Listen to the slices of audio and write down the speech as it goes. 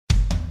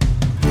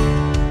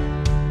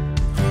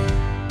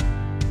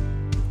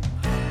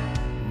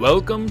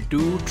Welcome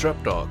to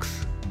Trep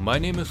Talks. My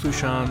name is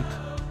Sushant.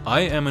 I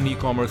am an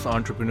e-commerce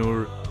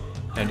entrepreneur,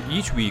 and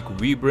each week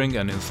we bring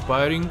an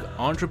inspiring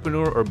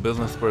entrepreneur or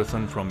business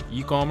person from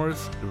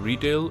e-commerce,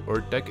 retail, or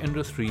tech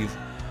industries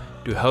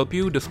to help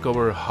you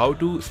discover how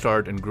to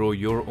start and grow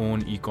your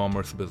own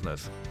e-commerce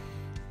business.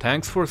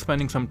 Thanks for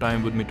spending some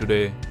time with me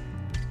today,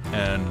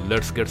 and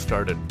let's get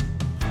started.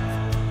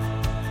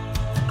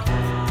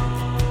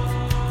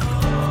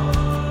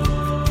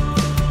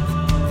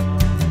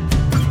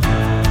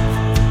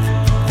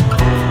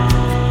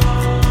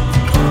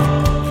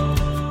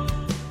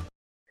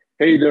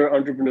 Hey there,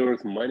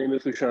 entrepreneurs. My name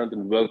is Sushant,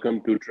 and welcome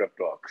to Trep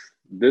Talks.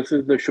 This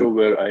is the show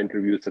where I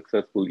interview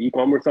successful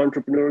e-commerce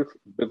entrepreneurs,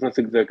 business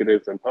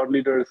executives, and thought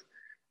leaders,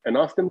 and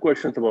ask them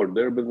questions about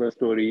their business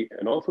story,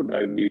 and also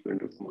dive deep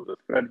into some of the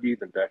strategies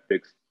and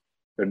tactics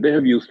that they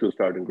have used to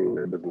start and grow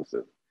their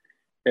businesses.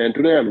 And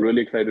today, I'm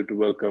really excited to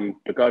welcome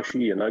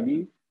Takashi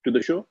Yanagi to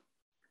the show.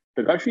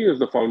 Takashi is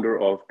the founder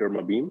of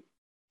DermaBeam.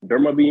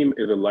 DermaBeam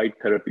is a light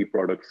therapy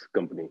products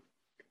company,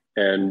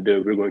 and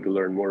we're going to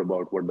learn more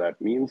about what that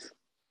means.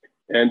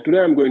 And today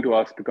I'm going to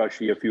ask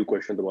Takashi a few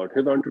questions about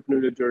his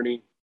entrepreneurial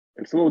journey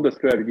and some of the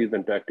strategies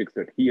and tactics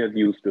that he has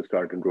used to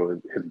start and grow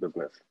his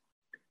business.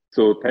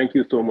 So thank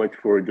you so much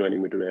for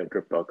joining me today at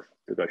Trep Talks,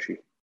 Takashi.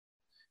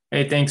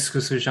 Hey, thanks,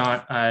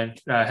 Sushant.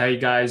 Hey,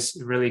 guys,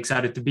 really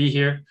excited to be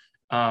here.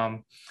 The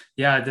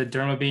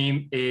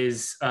DermaBeam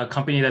is a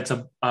company that's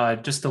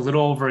just a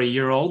little over a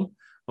year old,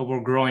 but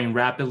we're growing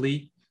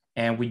rapidly.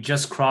 And we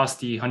just crossed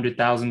the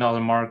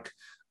 $100,000 mark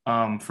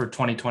for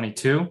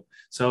 2022.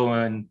 So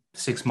in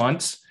 6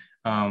 months,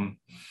 and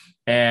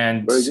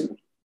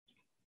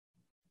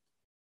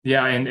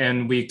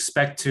we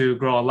expect to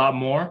grow a lot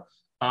more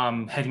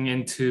heading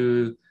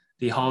into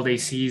the holiday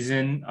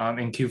season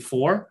in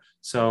Q4.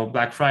 So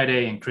Black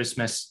Friday and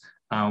Christmas,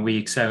 we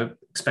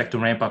expect to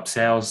ramp up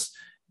sales,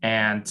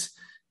 and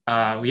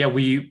we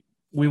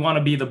want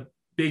to be the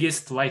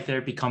biggest light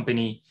therapy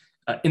company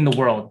in the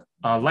world.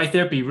 Light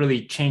therapy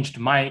really changed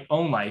my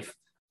own life.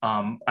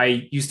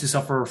 I used to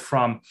suffer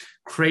from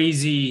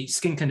crazy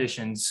skin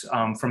conditions,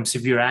 from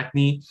severe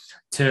acne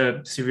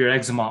to severe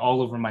eczema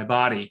all over my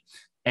body.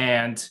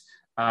 And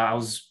I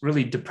was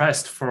really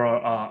depressed for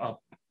a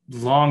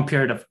long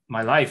period of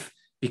my life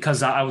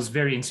because I was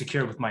very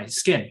insecure with my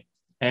skin.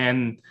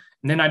 And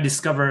then I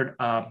discovered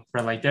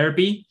red light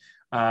therapy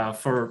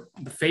for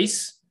the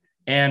face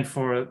and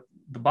for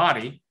the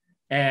body.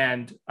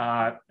 And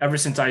ever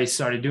since I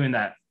started doing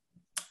that,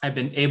 I've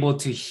been able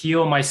to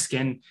heal my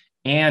skin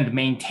and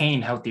maintain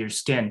healthier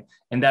skin.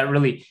 And that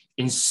really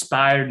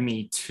inspired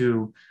me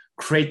to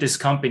create this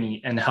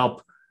company and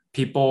help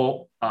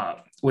people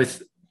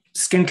with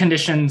skin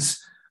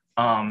conditions.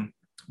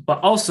 But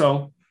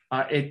also,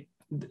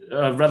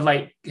 red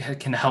light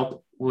can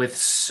help with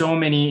so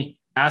many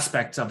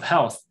aspects of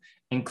health,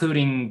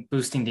 including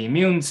boosting the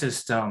immune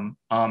system,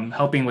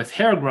 helping with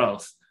hair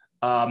growth,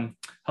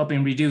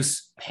 helping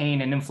reduce pain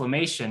and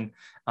inflammation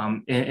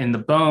in the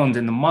bones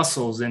and the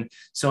muscles. And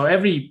so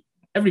every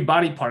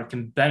body part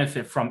can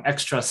benefit from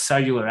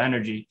extracellular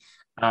energy.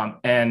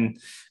 And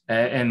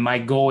my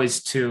goal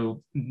is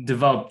to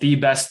develop the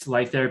best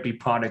light therapy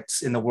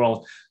products in the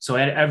world so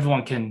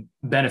everyone can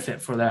benefit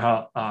for their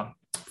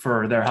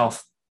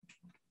health.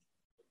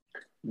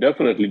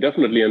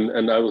 Definitely.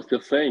 And I was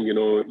just saying,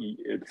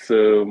 it's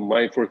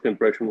my first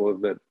impression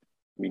was that,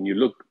 you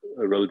look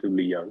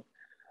relatively young.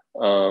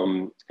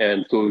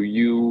 And so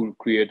you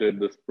created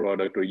this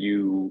product, or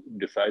you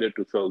decided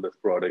to sell this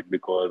product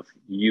because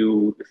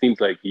it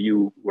seems like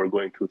you were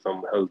going through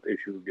some health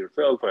issues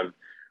yourself, and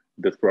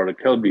this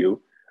product helped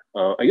you.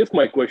 I guess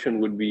my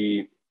question would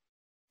be,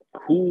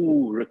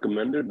 who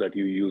recommended that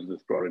you use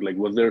this product? Like,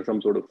 was there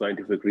some sort of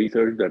scientific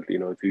research that,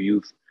 if you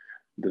use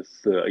this,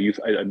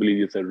 I believe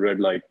you said red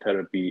light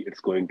therapy,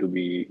 it's going to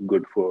be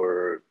good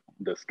for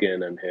the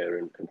skin and hair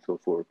and so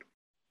forth?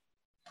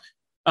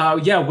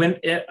 On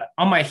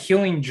my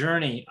healing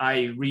journey,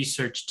 I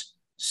researched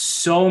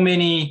so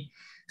many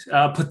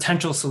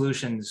potential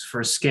solutions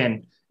for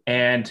skin,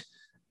 and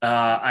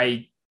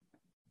I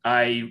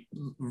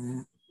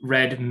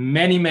read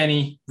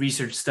many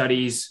research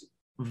studies,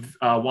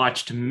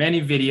 watched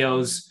many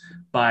videos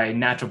by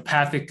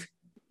naturopathic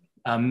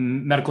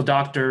medical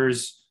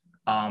doctors,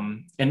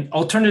 and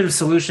alternative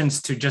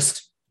solutions to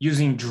just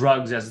using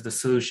drugs as the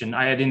solution.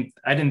 I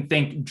didn't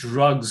think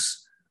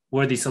drugs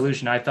were the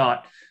solution. I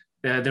thought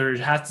there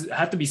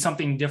had to be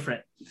something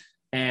different,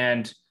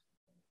 and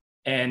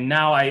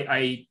now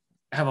I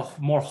have a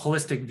more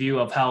holistic view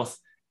of health,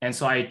 and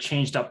so I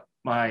changed up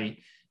my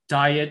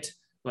diet.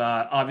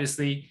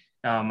 Obviously,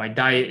 my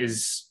diet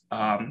is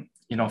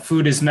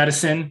food is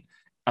medicine,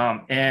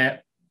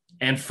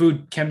 and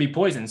food can be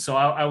poison. So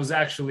I was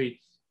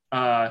actually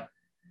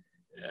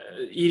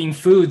eating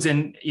foods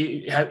and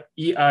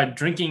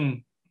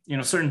drinking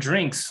certain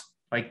drinks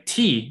like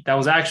tea that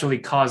was actually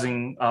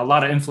causing a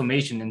lot of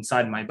inflammation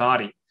inside my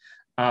body.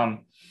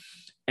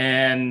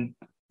 And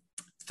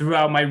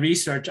throughout my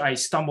research, I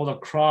stumbled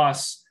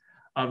across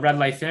red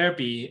light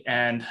therapy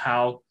and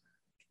how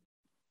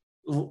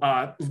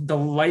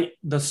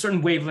the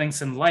certain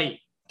wavelengths in light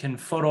can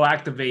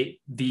photoactivate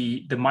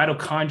the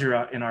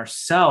mitochondria in our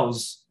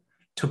cells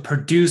to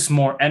produce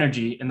more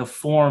energy in the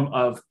form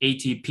of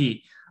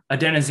ATP,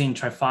 adenosine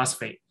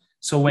triphosphate.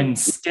 So when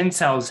skin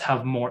cells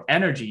have more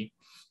energy,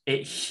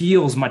 it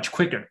heals much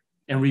quicker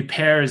and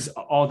repairs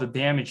all the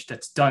damage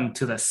that's done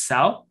to the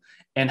cell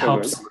and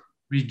helps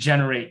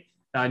regenerate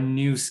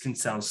new skin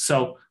cells.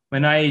 So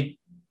when I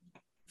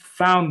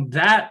found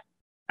that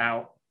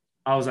out,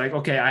 I was like,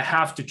 okay, I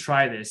have to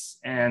try this.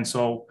 And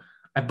so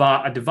I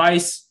bought a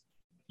device,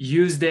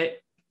 used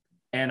it,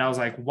 and I was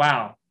like,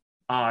 wow,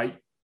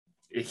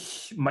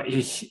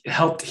 it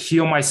helped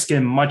heal my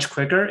skin much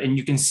quicker. And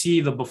you can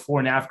see the before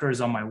and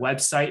afters on my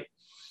website,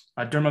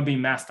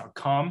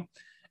 dermabeammask.com.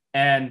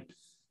 And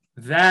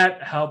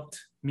that helped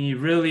me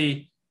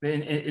really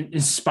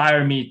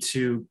inspire me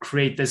to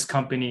create this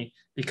company,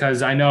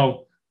 because I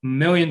know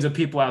millions of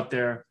people out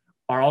there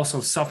are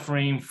also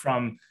suffering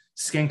from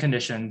skin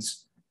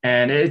conditions,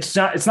 and it's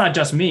not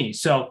just me.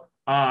 So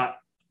I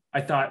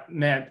thought,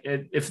 man,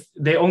 if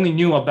they only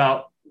knew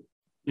about,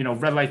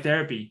 red light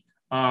therapy,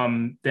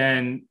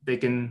 then they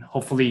can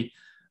hopefully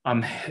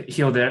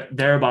heal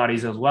their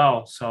bodies as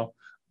well. So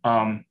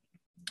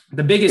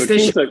the biggest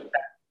issue,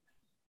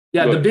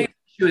 the big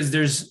issue is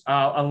there's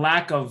a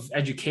lack of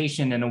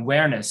education and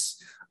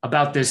awareness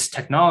about this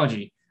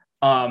technology.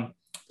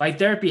 Light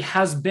therapy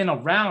has been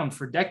around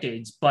for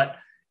decades, but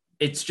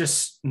it's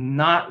just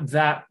not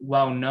that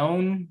well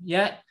known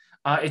yet.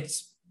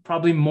 It's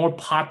probably more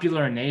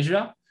popular in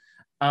Asia,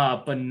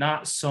 but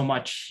not so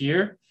much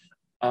here.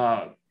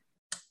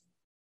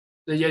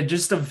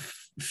 Just a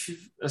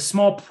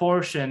small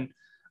portion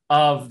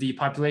of the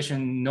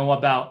population know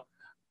about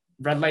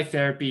red light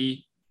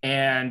therapy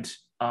and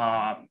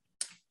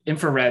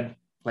infrared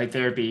light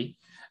therapy.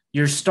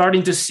 You're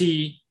starting to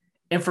see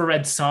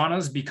infrared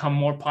saunas become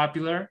more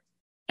popular,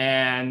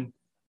 and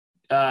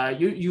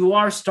you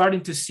are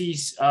starting to see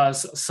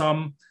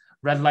some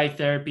red light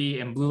therapy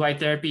and blue light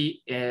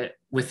therapy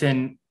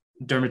within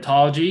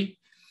dermatology,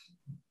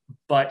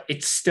 but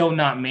it's still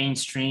not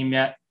mainstream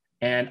yet.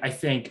 And I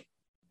think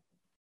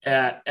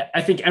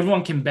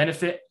everyone can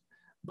benefit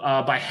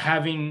by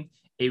having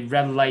a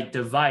red light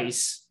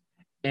device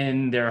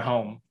in their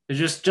home.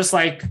 It's just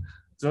like an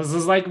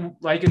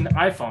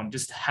iPhone.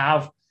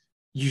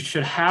 You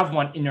should have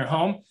one in your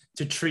home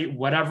to treat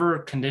whatever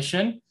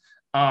condition.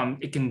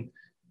 It can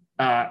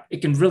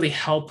really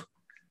help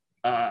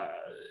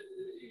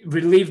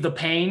relieve the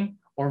pain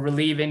or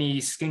relieve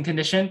any skin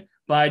condition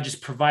by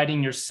just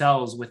providing your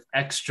cells with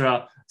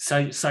extra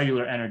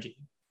cellular energy.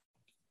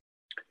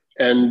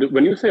 And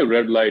when you say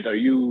red light, are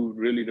you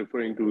really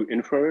referring to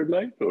infrared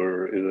light,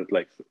 or is it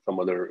like some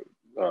other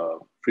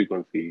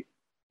frequency?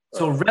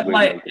 So red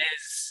light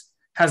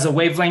has a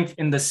wavelength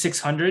in the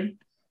 600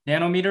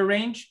 nanometer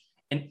range,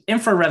 and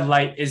infrared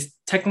light is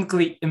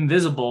technically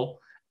invisible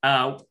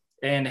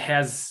and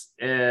has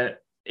a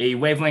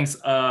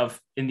wavelength of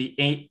in the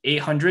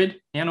 800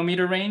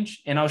 nanometer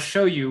range. And I'll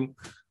show you,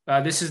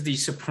 this is the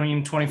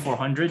Supreme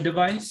 2400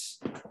 device.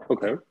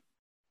 Okay.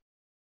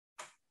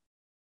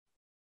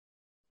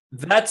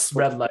 That's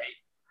red light.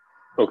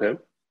 Okay.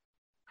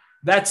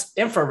 That's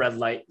infrared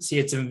light. See,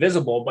 it's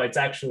invisible, but it's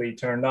actually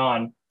turned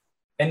on.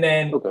 And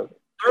then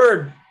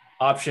third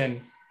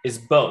option is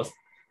both.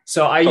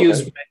 So I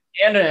use red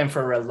and an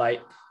infrared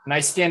light, and I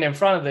stand in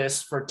front of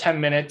this for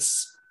 10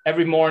 minutes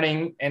every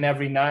morning and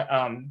every night,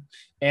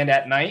 and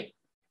at night.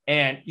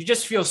 And you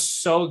just feel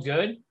so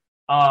good.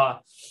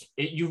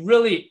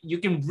 You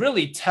can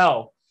really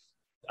tell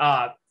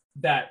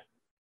that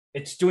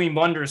it's doing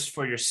wonders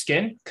for your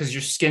skin, because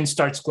your skin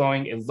starts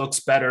glowing. It looks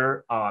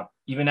better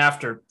even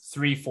after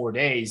 3-4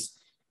 days.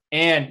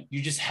 And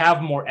you just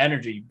have more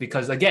energy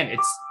because, again,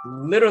 it's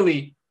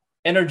literally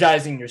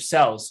energizing your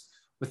cells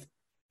with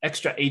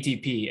extra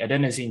ATP,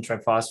 adenosine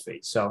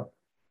triphosphate. So,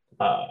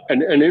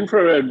 and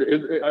infrared,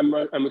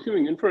 I'm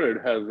assuming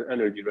infrared has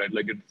energy, right?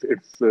 Like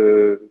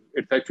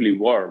it's actually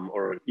warm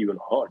or even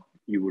hot,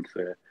 you would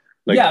say.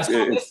 Like, yeah.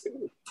 So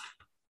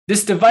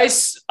this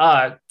device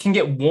can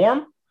get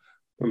warm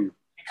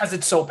because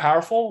it's so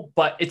powerful,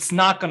 but it's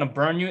not going to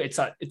burn you. It's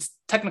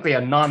technically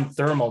a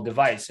non-thermal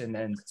device, and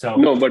then so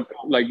no. But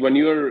like when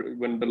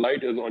the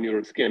light is on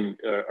your skin,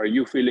 are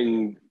you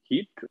feeling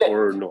heat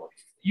or no?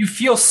 You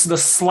feel the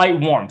slight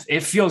warmth.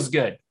 It feels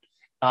good.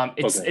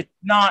 It's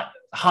not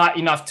hot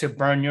enough to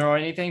burn you or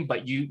anything,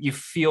 but you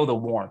feel the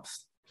warmth.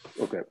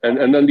 Okay,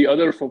 and then the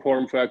other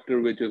form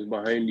factor which is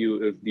behind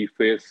you is the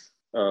face.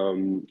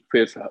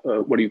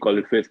 What do you call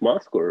it? Face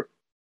mask or?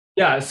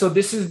 Yeah. So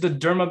this is the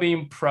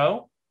DermaBeam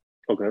Pro.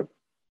 Okay.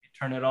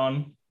 Turn it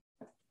on.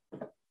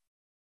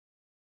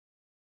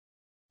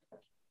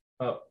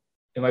 Oh,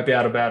 it might be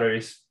out of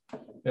batteries.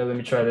 Yeah, let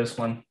me try this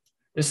one.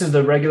 This is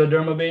the regular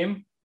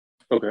DermaBeam.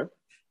 Okay.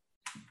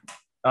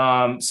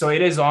 So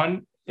it is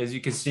on, as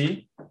you can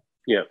see.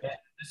 Yeah. And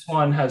this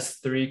one has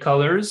 3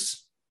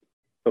 colors.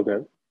 Okay.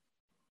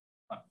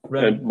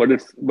 Red. But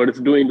it's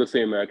doing the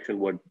same action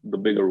what the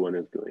bigger one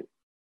is doing.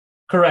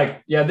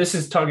 Correct. Yeah, this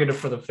is targeted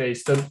for the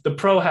face. The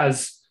Pro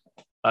has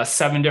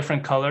 7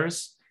 different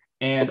colors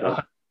and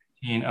Okay.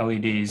 115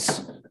 LEDs.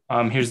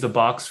 Here's the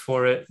box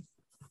for it.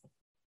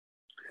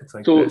 It's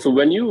like So this.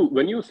 when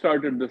you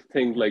started this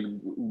thing, like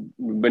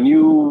when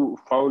you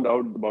found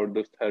out about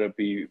this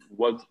therapy,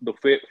 was the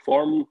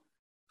form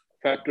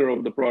factor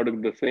of the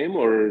product the same,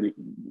 or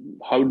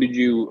how did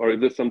you, or is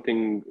this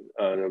something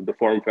the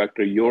form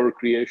factor your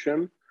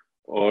creation,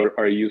 or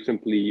are you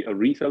simply a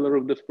reseller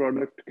of this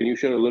product? Can you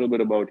share a little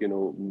bit about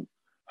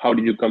how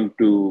did you come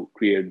to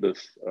create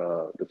this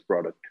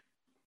product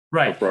or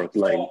Right. product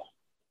line?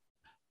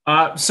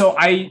 So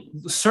I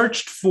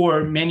searched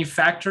for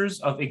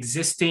manufacturers of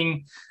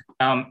existing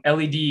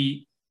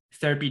LED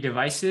therapy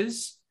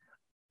devices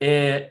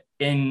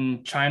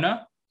in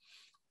China.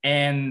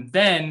 And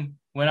then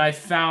when I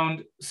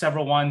found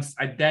several ones,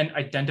 I then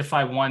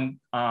identified one,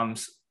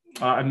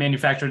 a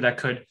manufacturer that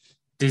could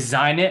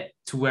design it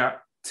to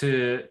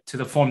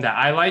the form that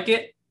I like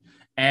it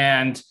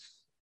and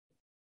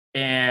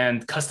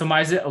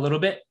customize it a little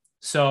bit.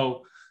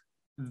 So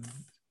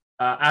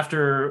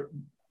after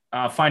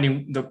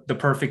finding the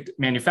perfect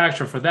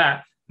manufacturer for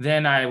that,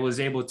 then I was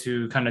able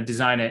to kind of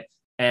design it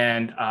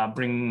and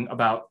bring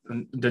about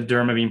the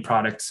DermaBeam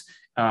products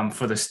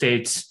for the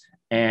States.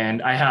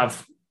 And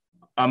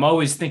I'm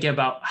always thinking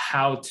about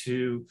how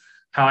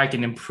I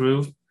can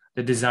improve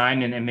the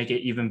design and make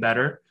it even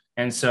better.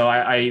 And so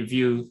I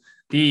view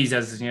these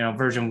as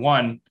version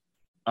 1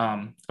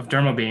 of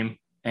DermaBeam,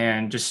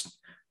 and just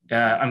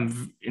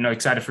I'm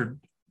excited for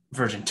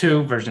version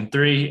 2, version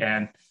 3,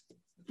 and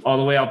all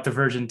the way up to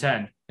version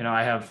 10.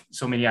 I have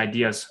so many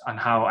ideas on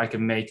how I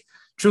can make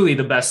truly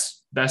the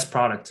best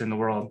products in the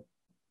world.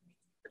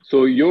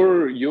 So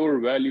your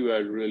value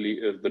add really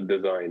is the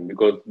design,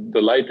 because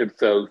the light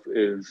itself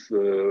is,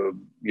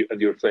 as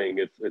you're saying,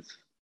 it's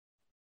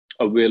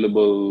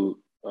available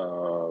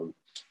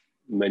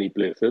many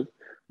places.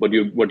 But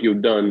what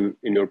you've done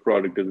in your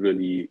product is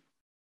really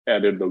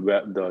added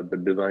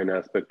the design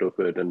aspect of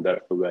it, and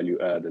that's the value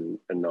add, and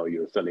now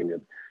you're selling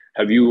it.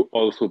 Have you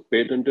also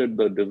patented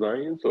the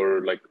designs,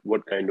 or like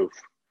what kind of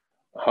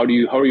how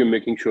are you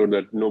making sure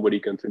that nobody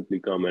can simply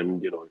come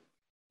and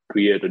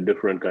create a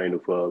different kind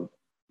of a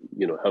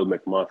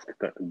helmet mask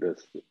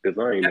this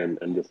design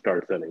and just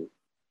start selling?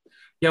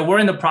 Yeah, we're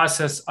in the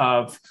process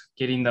of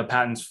getting the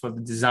patents for the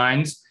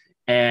designs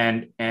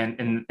and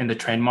the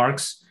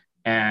trademarks,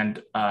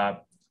 and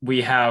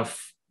we have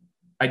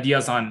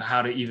ideas on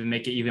how to even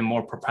make it even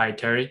more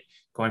proprietary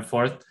going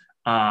forth.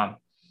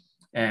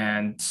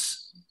 And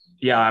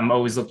yeah, I'm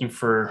always looking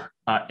for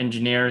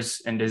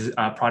engineers and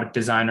product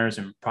designers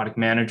and product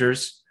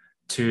managers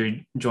to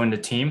join the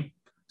team,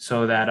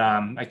 so that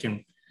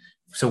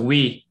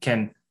we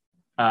can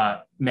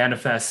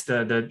manifest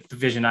the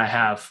vision I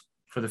have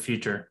for the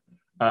future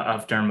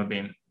of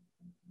DermaBeam.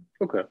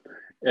 Okay.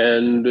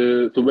 And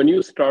so when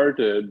you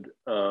started,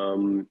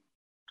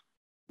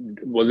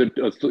 was it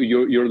so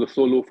you're the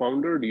solo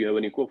founder? Do you have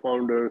any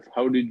co-founders?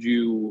 How did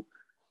you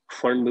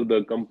fund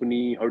the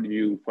company? How did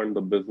you fund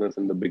the business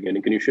in the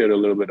beginning? Can you share a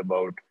little bit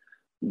about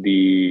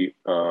the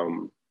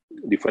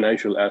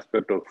financial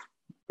aspect of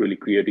really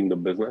creating the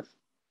business?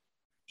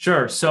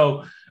 Sure.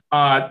 So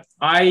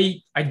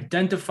I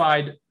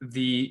identified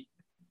the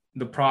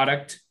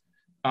product,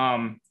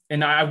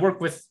 and I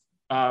work with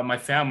my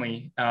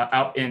family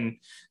out in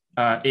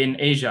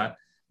Asia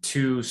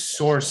to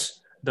source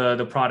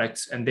the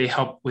products, and they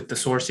help with the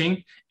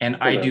sourcing, and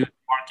I do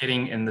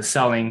marketing and the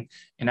selling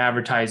and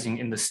advertising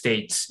in the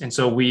States. And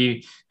so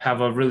we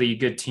have a really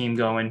good team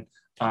going.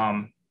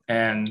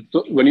 And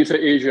so when you say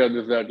Asia,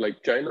 is that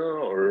like China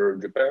or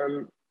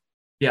Japan?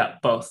 Yeah,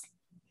 both.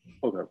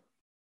 Okay.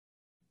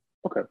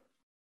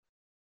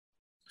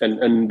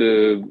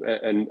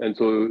 And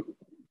so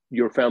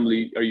your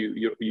family,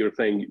 you're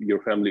saying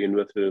your family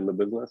invested in the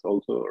business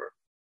also, or?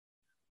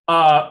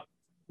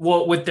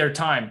 Well, with their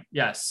time,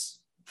 yes.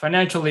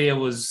 Financially, it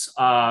was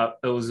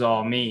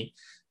all me,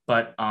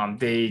 but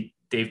they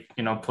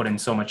put in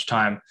so much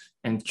time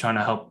in trying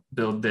to help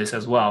build this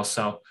as well.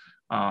 So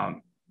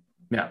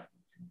yeah.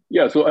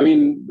 Yeah. So I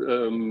mean,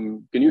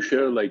 can you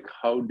share like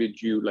how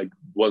did you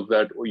was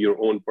that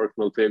your own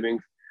personal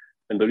savings?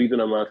 And the reason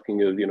I'm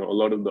asking is, a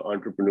lot of the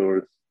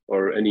entrepreneurs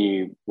or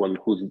anyone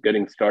who's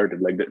getting started,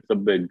 like that's a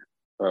big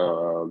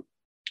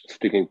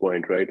sticking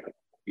point, right?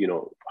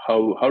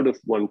 How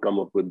does one come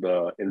up with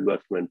the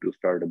investment to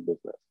start a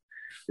business,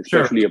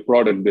 especially Sure. a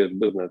product-based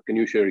business? Can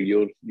you share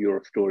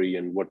your story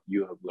and what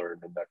you have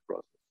learned in that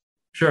process?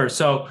 Sure.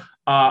 So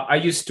I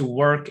used to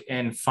work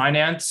in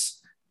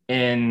finance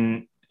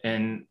in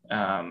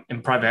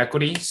private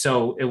equity,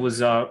 so it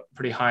was a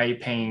pretty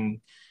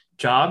high-paying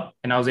job,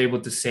 and I was able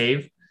to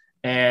save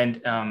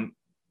and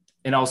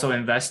also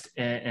invest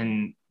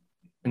in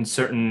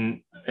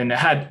certain, and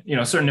had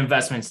certain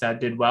investments that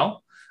did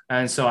well,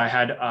 and so I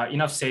had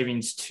enough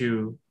savings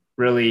to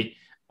really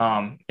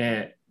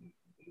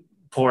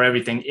pour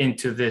everything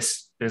into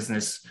this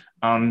business,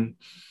 and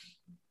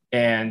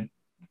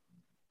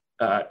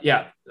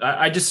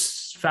I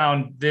just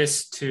found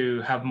this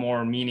to have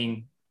more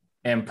meaning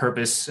and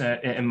purpose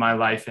in my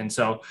life, and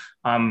so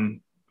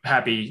I'm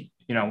happy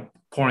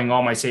pouring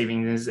all my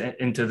savings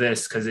into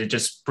this because it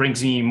just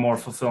brings me more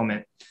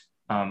fulfillment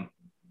and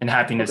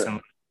happiness. Okay.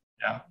 And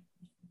yeah.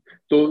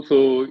 So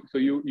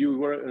you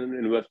were an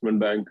investment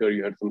banker.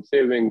 You had some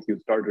savings. You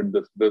started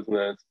this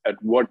business. At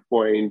what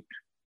point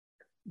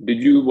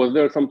was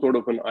there some sort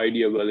of an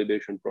idea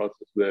validation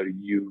process where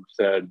you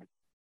said,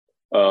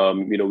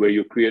 where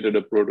you created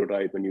a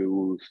prototype and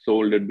you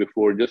sold it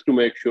before, just to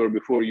make sure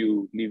before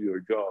you leave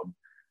your job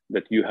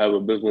that you have a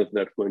business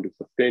that's going to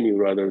sustain you,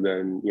 rather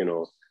than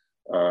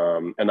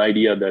an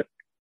idea that,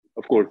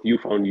 of course, you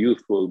found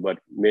useful but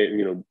may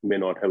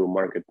not have a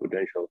market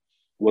potential?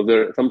 Was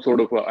there some sort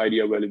of an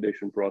idea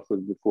validation process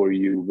before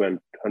you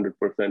went 100%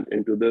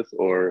 into this,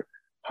 or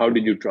how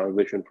did you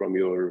transition from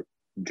your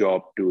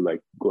job to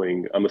like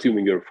going? I'm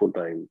assuming you're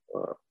full-time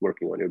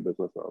working on your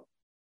business now.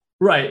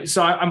 Right.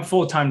 So I'm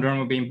full-time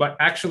Dermabeam, but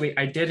actually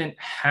I didn't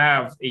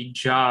have a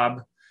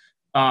job.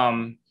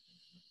 So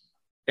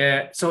in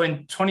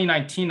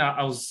 2019,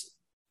 I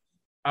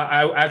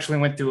actually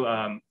went through,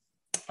 I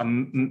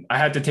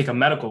had to take a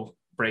medical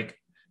break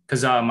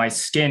because my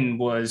skin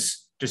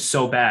was just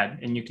so bad.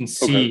 And you can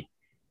see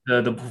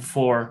the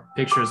before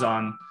pictures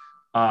on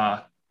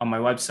my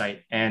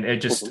website. And it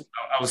just,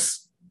 I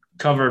was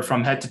covered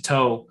from head to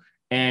toe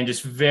and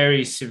just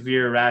very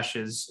severe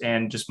rashes,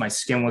 and just my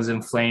skin was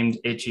inflamed,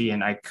 itchy,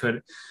 and I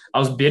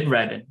was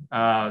bedridden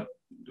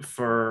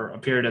for a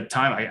period of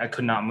time. I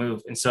could not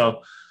move. And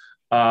so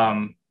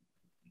I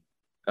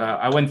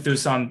went through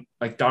some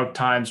like dark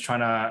times trying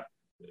to,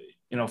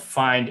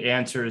 find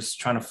answers,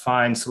 trying to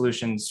find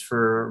solutions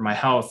for my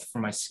health, for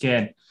my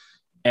skin.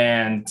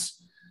 And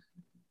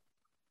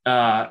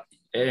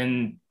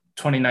in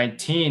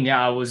 2019,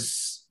 I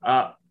was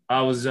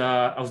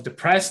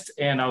depressed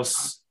and I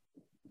was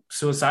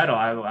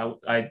suicidal.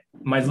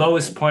 My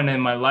lowest point in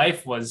my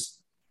life was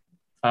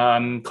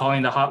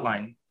calling the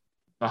hotline,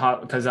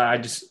 because I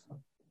just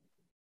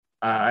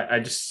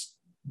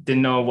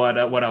didn't know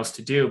what else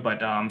to do.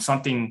 But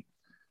something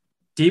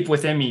deep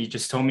within me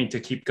just told me to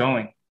keep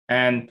going.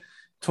 And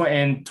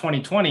in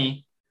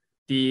 2020,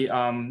 the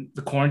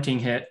quarantine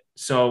hit,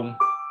 so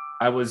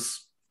I wasn't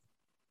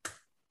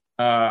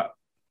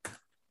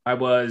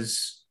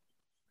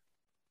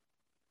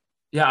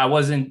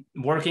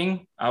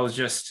working. I was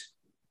just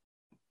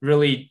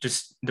really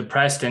just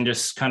depressed and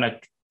just kind of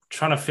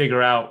trying to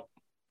figure out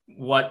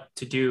what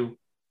to do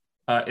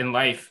in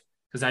life,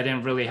 because I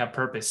didn't really have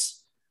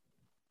purpose.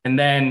 And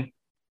then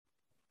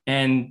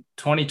in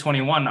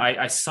 2021,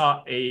 I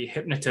saw a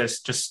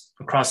hypnotist just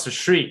across the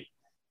street.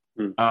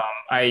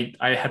 I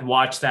had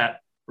watched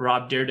that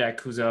Rob Dyrdek,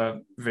 who's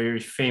a very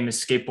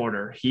famous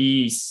skateboarder.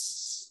 He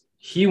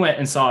went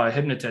and saw a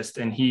hypnotist,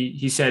 and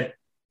he said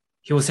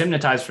he was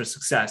hypnotized for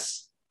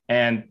success.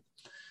 And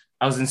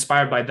I was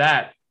inspired by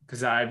that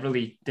because I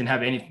really didn't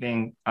have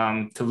anything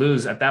to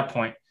lose at that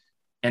point.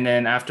 And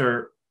then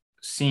after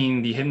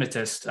seeing the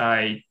hypnotist,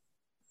 I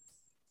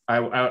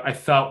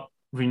felt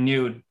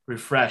renewed,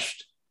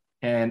 refreshed,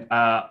 and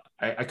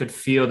I could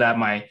feel that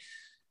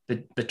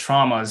the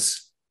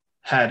traumas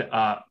had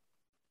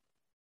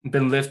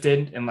been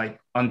lifted and like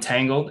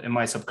untangled in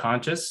my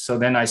subconscious. So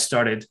then I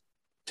started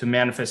to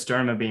manifest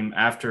Dermabeam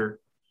after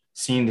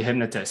seeing the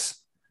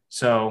hypnotist.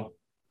 So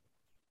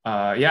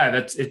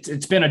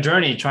it's been a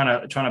journey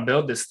trying to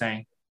build this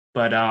thing,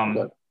 but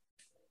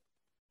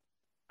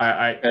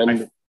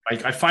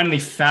I finally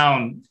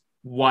found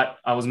what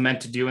I was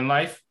meant to do in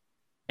life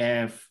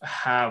and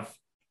have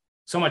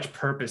so much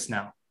purpose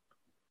now.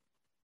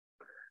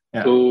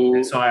 Yeah.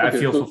 So I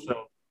feel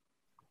fulfilled.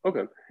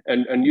 Okay.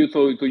 And you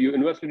you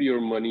invested your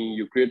money,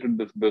 you created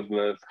this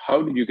business.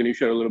 Can you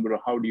share a little bit of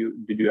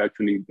did you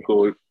actually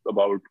go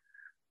about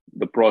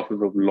the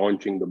process of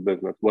launching the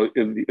business? Well,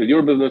 is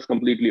your business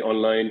completely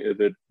online?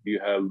 Do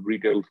you have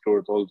retail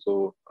stores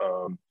also,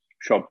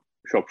 shop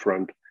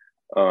front?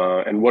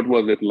 And what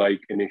was it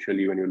like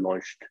initially when you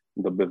launched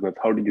the business?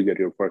 How did you get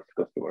your first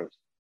customers?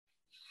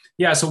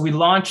 Yeah, so we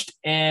launched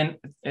it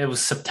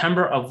was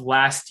September of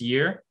last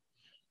year.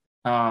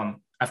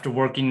 After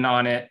working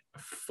on it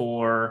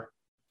for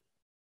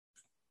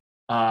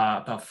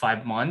about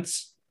 5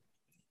 months.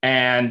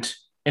 And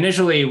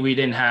initially we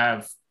didn't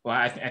have,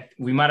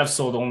 we might've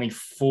sold only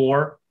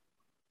 4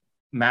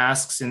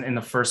 masks in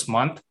the first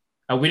month.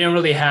 We didn't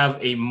really have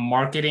a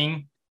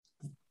marketing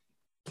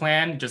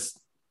plan. Just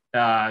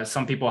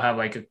some people have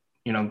like,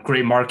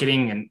 great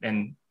marketing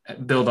and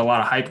build a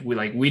lot of hype.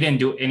 We didn't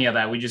do any of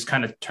that. We just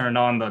kind of turned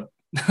on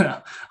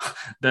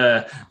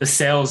the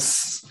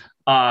sales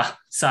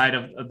side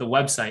of the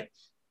website.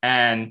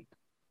 And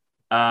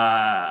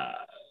our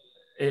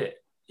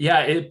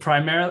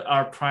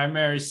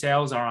primary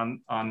sales are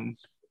on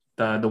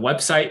the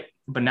website,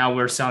 but now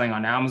we're selling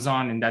on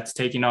Amazon, and that's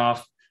taking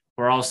off.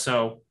 We're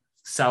also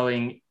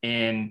selling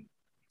in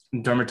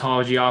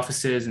dermatology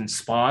offices and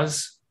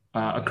spas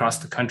across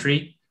the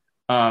country.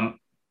 In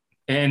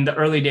the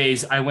early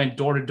days, I went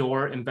door to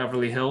door in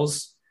Beverly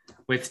Hills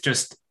with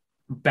just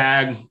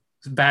bags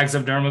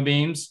of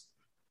Dermabeams.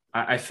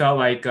 I felt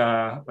like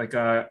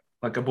a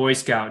Boy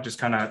Scout, just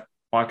kind of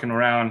walking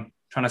around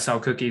trying to sell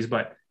cookies,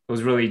 but it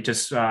was really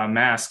just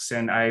masks.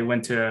 And I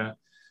went to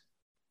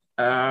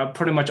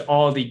pretty much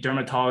all the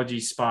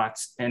dermatology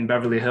spots in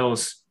Beverly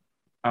Hills,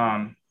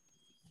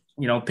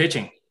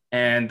 pitching.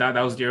 And that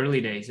was the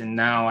early days. And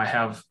now I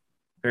have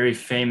very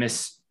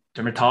famous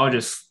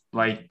dermatologists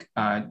like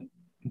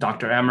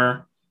Dr.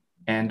 Emmer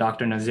and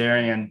Dr.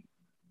 Nazarian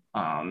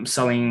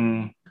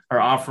selling or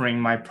offering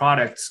my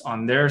products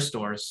on their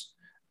stores.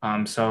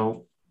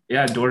 So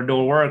yeah,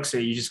 door-to-door works. So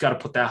you just got to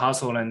put that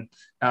hustle in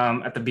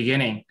at the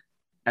beginning.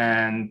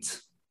 And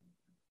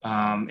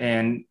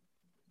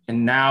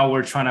now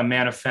we're trying to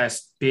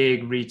manifest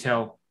big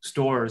retail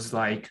stores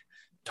like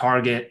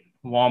Target,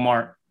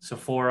 Walmart,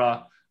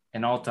 Sephora,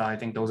 and Ulta. I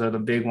think those are the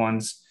big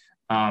ones.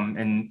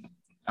 And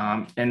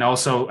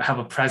also have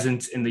a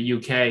presence in the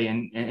UK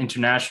and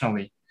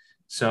internationally.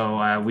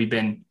 So we've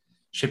been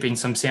shipping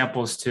some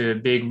samples to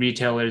big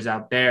retailers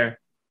out there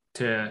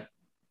to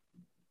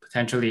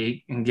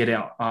potentially get it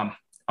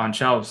on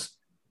shelves.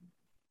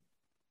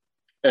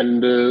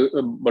 And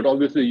but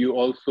obviously you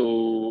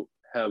also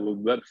have a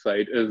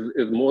website.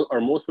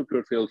 Are most of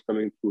your sales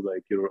coming through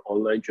like your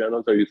online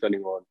channels? Are you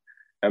selling on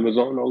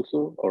Amazon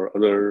also or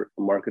other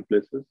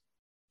marketplaces?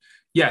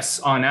 Yes,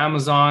 on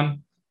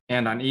Amazon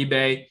and on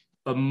eBay,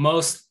 but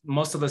most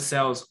of the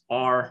sales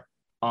are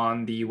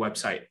on the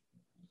website.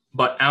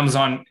 But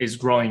Amazon is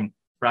growing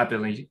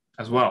rapidly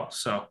as well.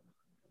 So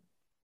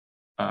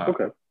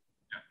okay.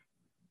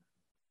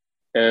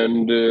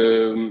 And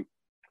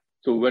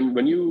so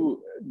when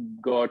you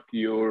got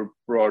your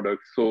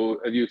products, so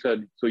as you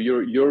said, so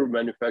your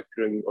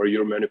manufacturing or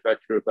your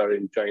manufacturers are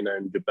in China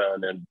and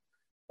Japan,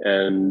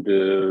 and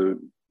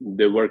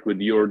they work with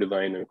your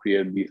design and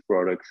create these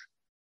products.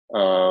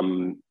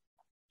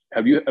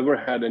 Have you ever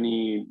had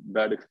any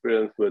bad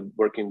experience with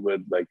working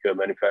with like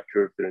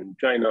manufacturers in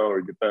China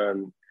or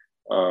Japan?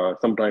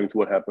 Sometimes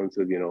what happens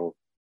is,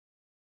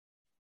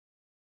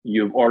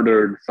 you've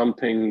ordered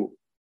something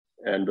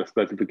and the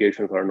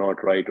specifications are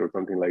not right or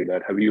something like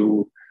that. Are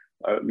you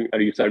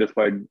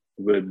satisfied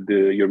with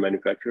your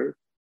manufacturer?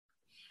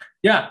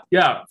 Yeah.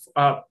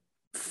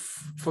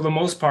 For the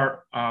most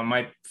part,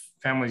 my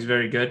family is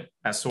very good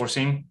at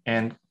sourcing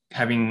and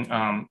having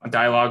a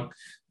dialogue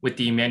with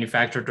the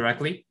manufacturer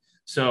directly.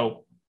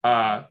 So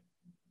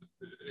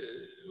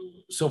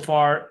so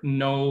far,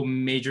 no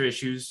major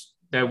issues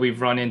that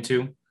we've run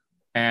into,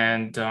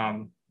 and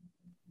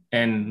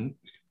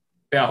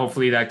yeah,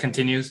 hopefully that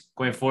continues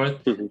going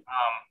forward. Mm-hmm.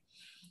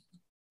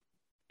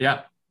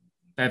 Yeah,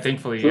 and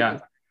thankfully, yeah.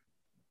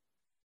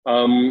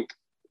 Can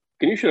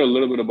you share a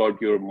little bit about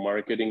your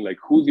marketing? Like,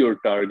 who's your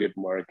target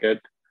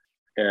market?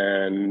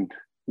 And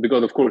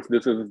because of course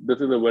this is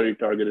a very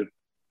targeted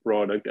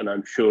product, and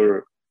I'm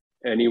sure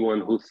anyone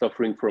who's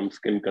suffering from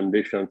skin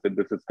conditions, that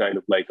this is kind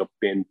of like a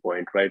pain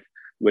point, right?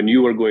 When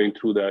you were going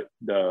through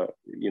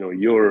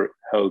your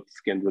health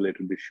skin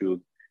related issues,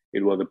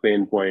 it was a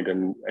pain point,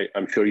 and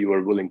I'm sure you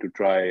were willing to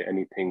try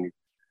anything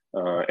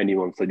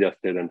anyone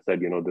suggested and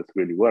said, this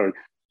really works.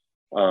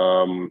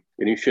 Can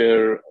you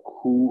share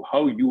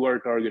how you are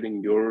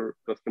targeting your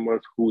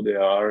customers, who they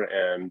are,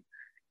 and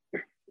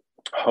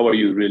how are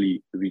you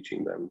really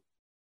reaching them?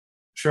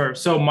 Sure.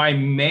 So my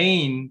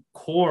main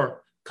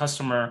core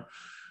customer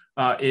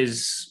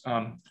is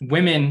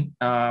women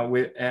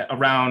with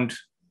around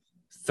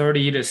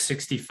 30 to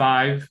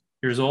 65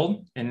 years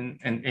old in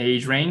an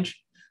age range,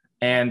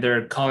 and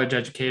they're college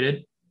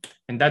educated.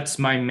 And that's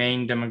my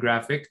main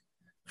demographic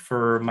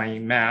for my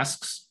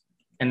masks.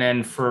 And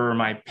then for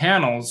my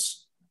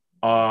panels,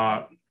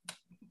 hardcore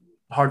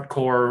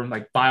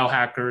like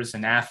biohackers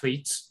and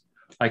athletes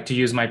like to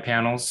use my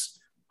panels.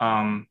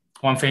 One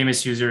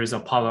famous user is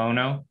Apollo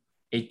Ono,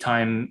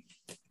 8-time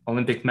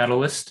Olympic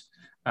medalist.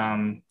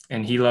 And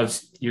he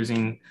loves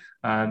using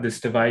this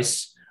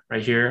device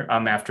right here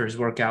after his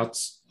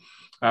workouts.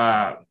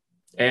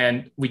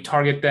 And we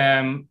target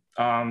them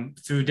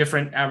through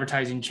different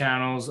advertising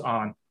channels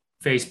on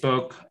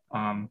Facebook,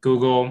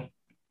 Google,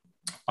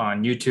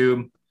 on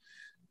YouTube,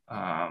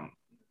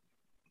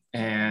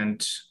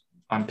 and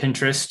on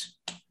Pinterest.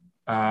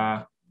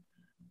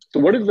 So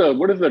what is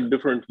the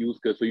different use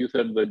case? So you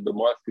said that the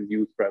mask is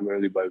used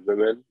primarily by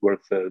women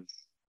versus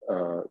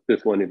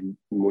this one is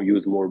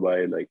used more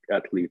by like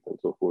athletes and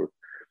so forth.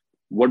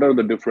 What are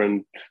the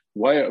different?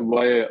 Why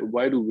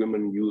do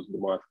women use the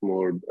mask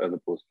more as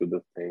opposed to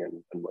this thing,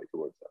 and vice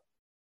versa?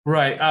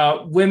 Right.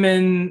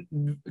 Women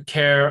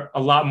care a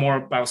lot more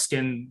about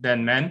skin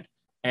than men,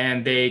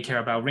 and they care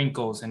about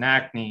wrinkles and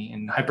acne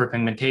and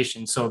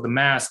hyperpigmentation. So the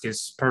mask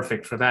is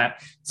perfect for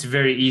that. It's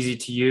very easy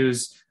to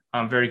use,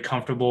 very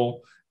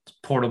comfortable, it's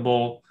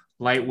portable,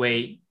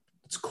 lightweight,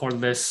 it's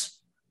cordless.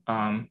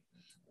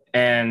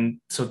 And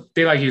so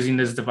they like using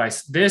this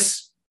device.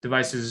 This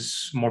device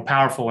is more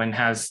powerful and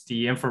has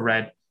the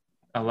infrared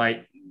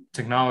light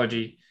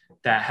technology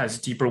that has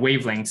deeper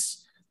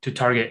wavelengths to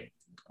target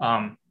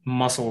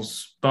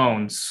muscles,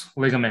 bones,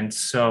 ligaments.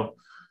 So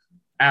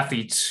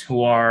athletes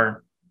who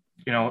are,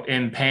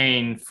 in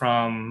pain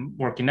from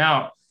working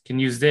out can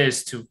use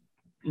this to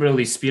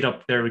really speed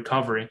up their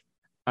recovery.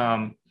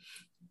 And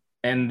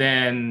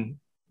then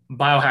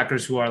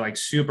biohackers who are like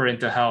super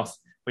into health,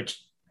 which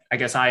I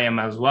guess I am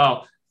as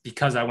well,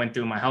 because I went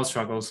through my health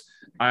struggles.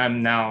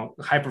 I'm now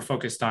hyper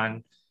focused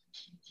on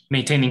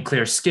maintaining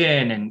clear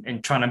skin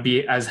and trying to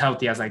be as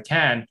healthy as I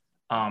can.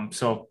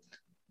 So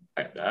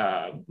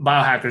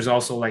biohackers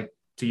also like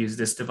to use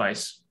this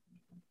device.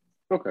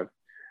 Okay.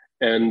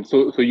 And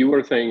so you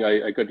were saying,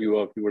 I cut you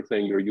off, you were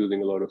saying you're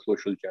using a lot of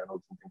social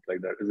channels and things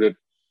like that. Is it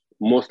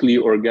mostly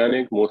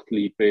organic,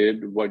 mostly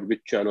paid?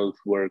 Which channels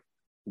work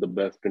the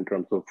best in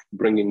terms of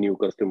bringing new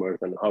customers,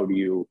 and do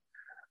you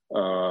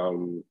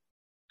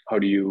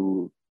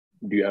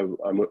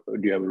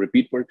have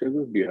repeat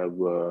purchases? Do you have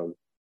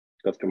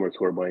customers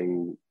who are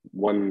buying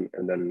one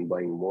and then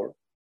buying more?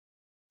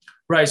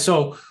 Right.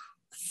 So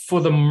for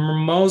the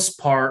most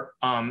part,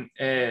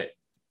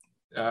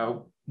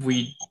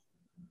 we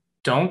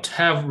don't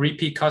have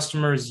repeat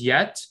customers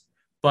yet,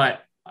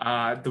 but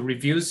the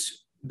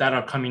reviews that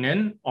are coming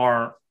in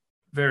are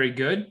very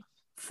good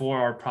for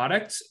our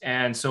products.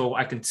 And so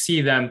I can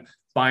see them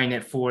buying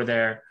it for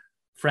their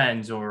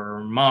friends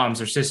or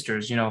moms or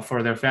sisters,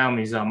 for their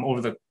families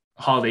over the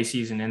holiday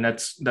season. And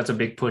that's a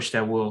big push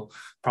that we'll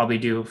probably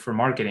do for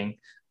marketing.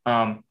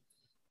 Our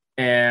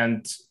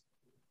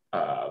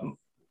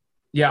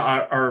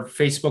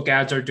Facebook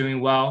ads are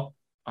doing well.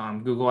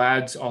 Google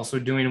ads also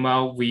doing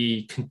well.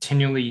 We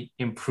continually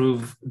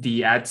improve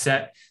the ad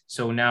set.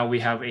 So now we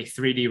have a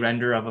 3D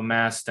render of a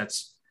mask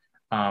that's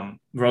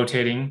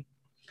rotating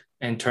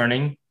and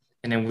turning.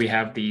 And then we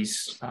have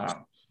these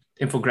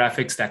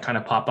infographics that kind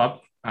of pop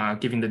up,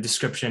 giving the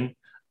description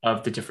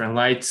of the different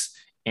lights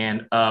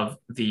and of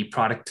the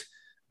product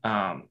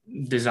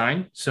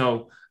design.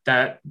 So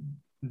that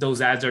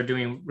those ads are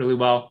doing really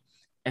well.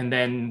 And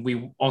then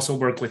we also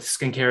work with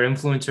skincare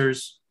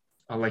influencers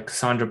like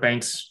Cassandra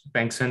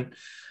Bankson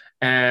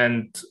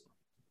and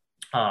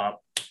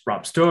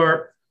Rob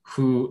Stewart,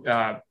 who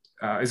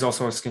is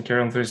also a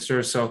skincare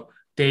influencer. So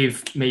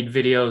they've made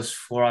videos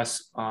for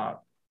us,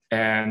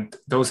 and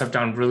those have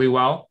done really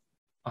well.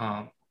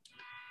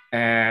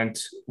 And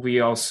we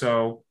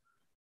also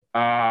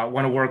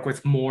want to work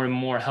with more and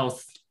more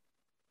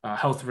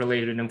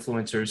health-related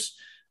influencers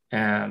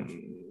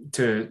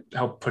to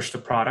help push the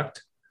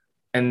product.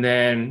 And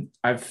then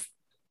I've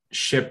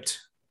shipped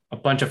a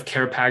bunch of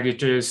care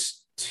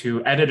packages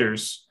to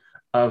editors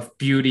of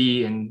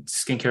beauty and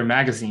skincare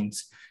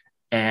magazines.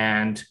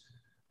 And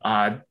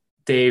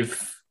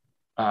they've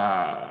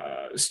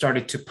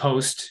started to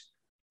post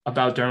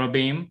about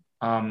Dermabeam.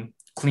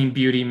 Clean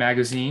Beauty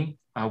magazine,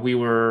 we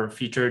were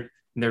featured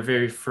in their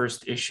very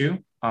first issue,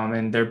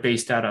 and they're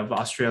based out of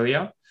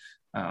Australia.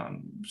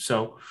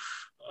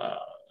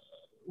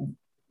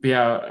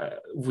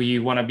 We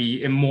want to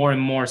be in more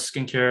and more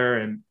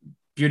skincare and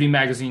beauty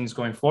magazines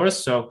going forward.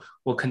 So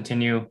we'll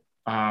continue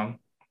trying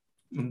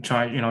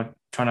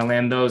to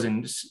land those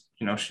and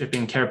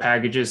shipping care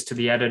packages to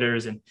the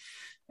editors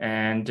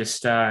and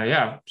just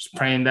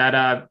praying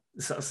that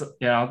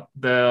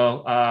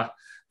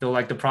they'll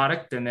like the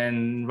product and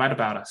then write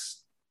about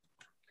us.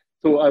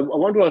 So I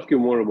want to ask you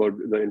more about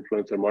the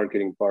influencer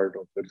marketing part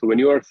of it. So when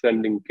you are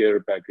sending care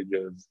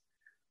packages,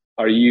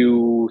 are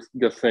you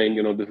just saying,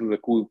 this is a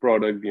cool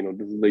product,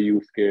 this is the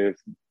use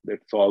case that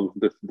solves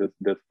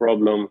this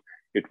problem,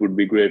 it would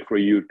be great for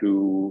you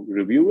to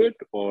review it?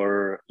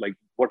 Or like,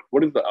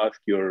 what is the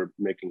ask you're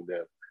making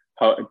there?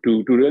 How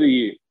to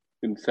really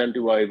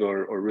incentivize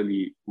or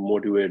really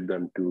motivate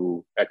them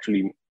to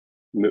actually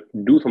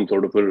do some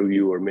sort of a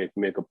review or make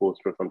a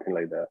post or something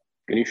like that?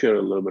 Can you share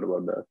a little bit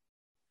about that?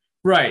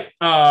 Right.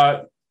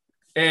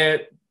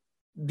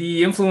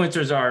 The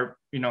influencers are,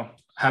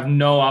 have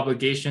no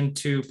obligation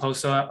to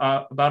post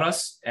about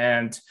us.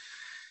 And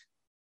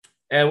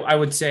I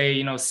would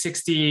say,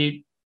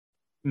 60,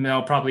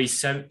 probably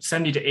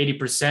 70 to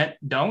 80%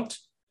 don't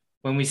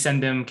when we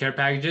send them care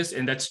packages.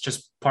 And that's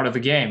just part of the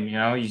game.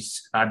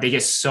 They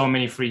get so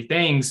many free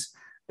things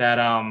that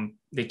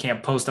they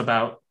can't post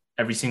about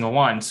every single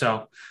one.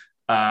 So,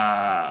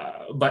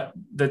 but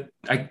the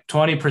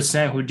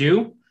 20% who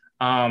do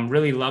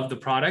really love the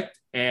product,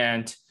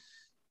 and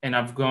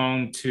I've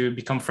grown to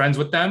become friends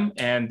with them,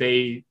 and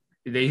they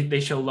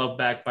show love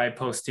back by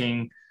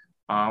posting,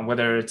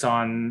 whether it's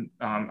on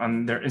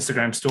their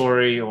Instagram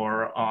story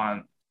or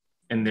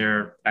in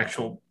their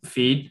actual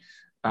feed.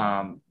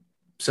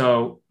 It's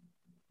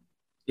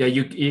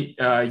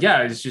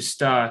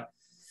just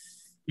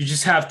you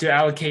just have to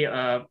allocate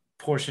a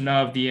portion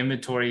of the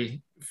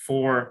inventory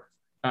for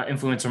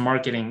influencer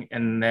marketing,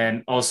 and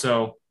then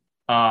also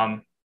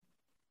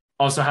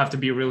have to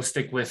be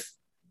realistic with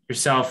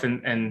yourself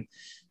and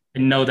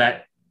know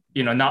that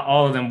not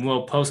all of them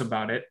will post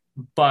about it,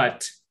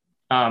 but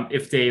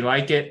if they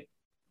like it,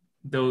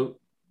 they'll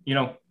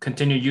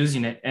continue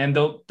using it, and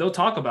they'll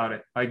talk about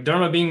it. Like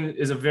Dermabeam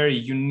is a very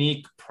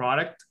unique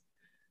product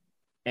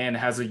and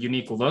has a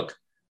unique look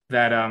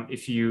that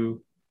if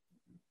you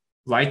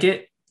like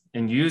it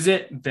and use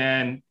it,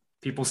 then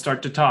people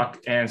start to talk,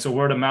 and so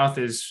word of mouth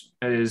has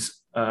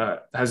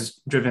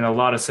driven a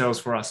lot of sales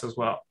for us as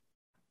well.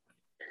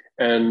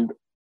 And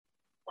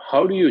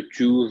how do you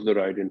choose the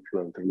right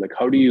influencer? Like,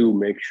 how do you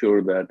make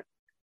sure that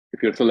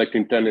if you're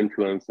selecting 10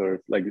 influencers,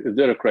 like, is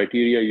there a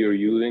criteria you're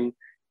using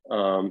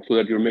so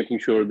that you're making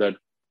sure that,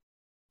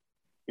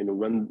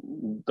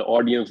 when the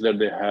audience that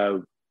they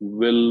have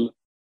will,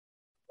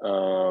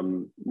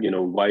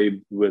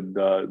 vibe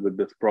with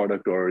this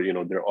product, or,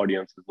 their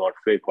audience is not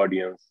fake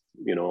audience,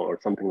 or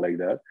something like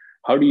that.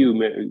 How do you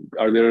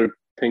are there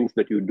things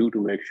that you do to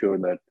make sure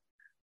that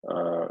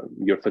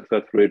your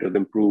success rate is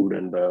improved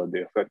and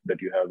the effect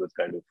that you have is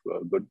kind of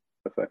a good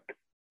effect?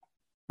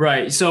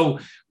 Right. So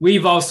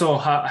we've also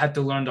had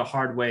to learn the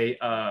hard way.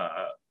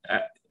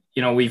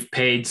 We've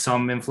paid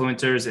some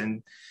influencers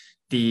and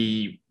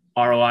the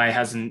ROI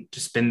hasn't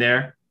just been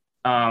there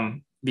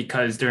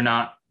because they're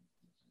not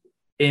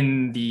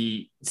in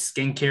the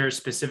skincare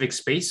specific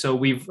space. So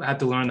we've had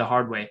to learn the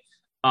hard way.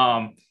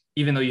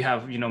 Even though you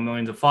have,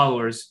 millions of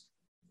followers,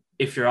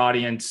 if your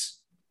audience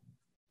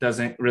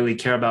doesn't really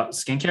care about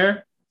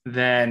skincare,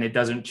 then it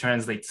doesn't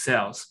translate to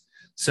sales.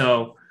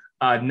 So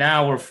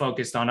now we're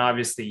focused on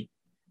obviously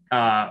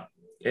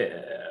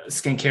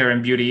skincare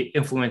and beauty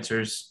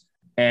influencers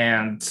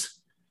and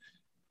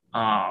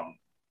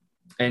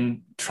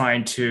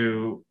trying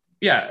to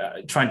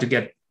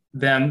get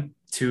them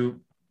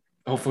to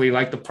hopefully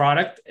like the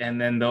product,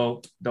 and then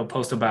they'll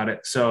post about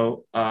it.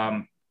 So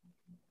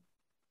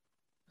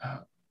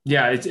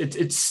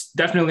it's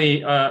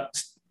definitely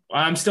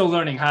I'm still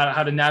learning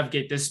how to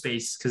navigate this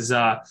space because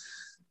the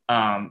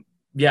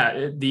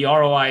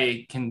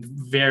ROI can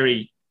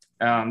vary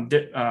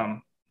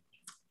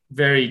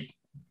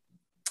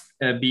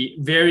be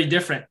very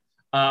different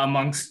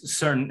amongst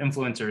certain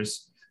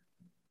influencers.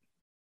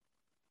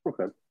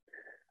 Okay.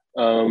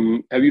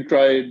 Have you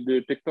tried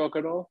TikTok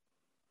at all?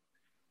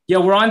 Yeah,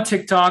 we're on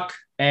TikTok,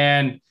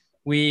 and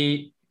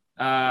we've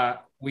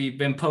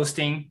been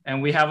posting,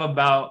 and we have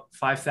about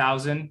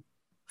 5,000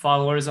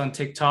 followers on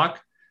TikTok.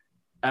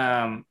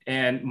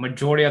 And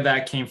majority of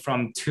that came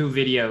from two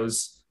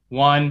videos.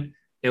 One,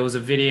 it was a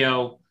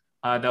video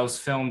that was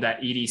filmed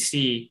at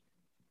EDC,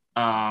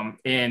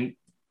 and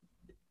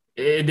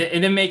it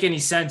didn't make any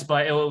sense,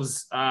 but it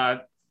was a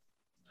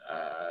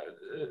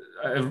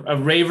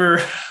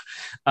raver.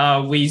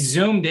 We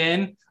zoomed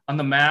in on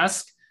the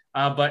mask,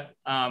 but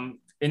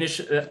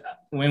initially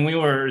when we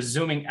were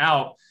zooming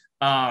out,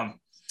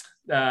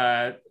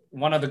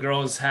 one of the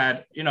girls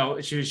had,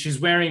 she's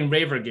wearing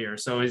raver gear,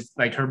 so it's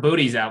like her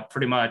booty's out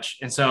pretty much,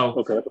 and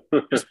so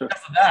just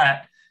because of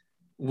that,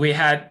 we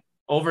had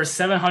over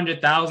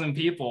 700,000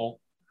 people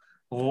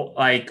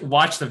like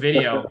watch the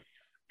video,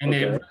 and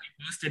it really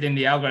boosted in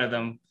the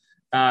algorithm.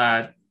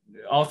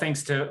 All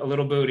thanks to a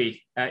little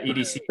booty at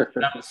EDC.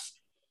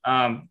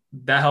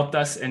 That helped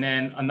us. And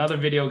then another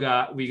video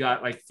we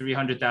got like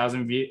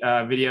 300,000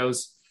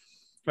 videos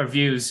or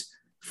views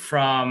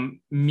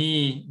from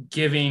me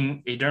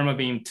giving a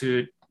Dermabeam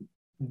to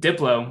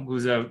Diplo,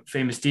 who's a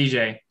famous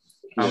DJ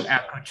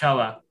at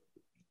Coachella,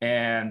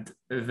 and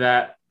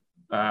that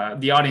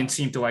the audience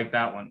seemed to like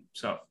that one.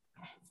 So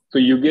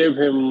you gave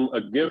him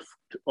a gift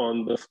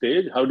on the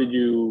stage. How do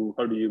you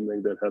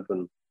make that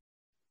happen?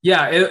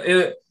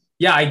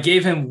 Yeah, I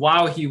gave him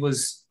while he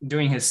was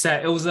doing his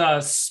set. It was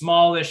a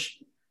smallish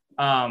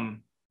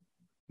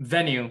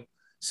venue,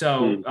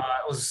 so it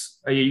was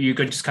you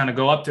could just kind of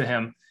go up to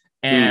him,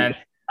 and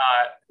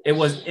it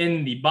was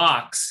in the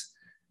box,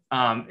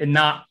 and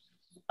not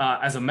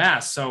as a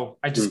mask. So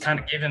I just kind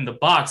of gave him the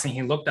box, and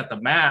he looked at the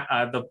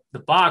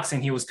box,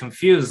 and he was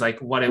confused, like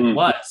what it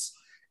was.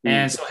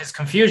 And so his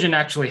confusion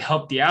actually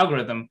helped the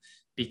algorithm,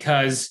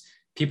 because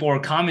people were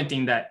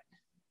commenting that,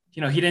 he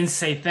didn't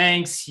say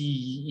thanks.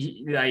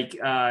 He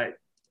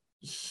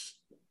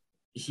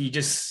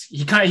just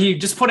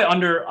put it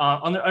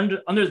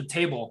under the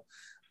table,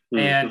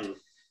 and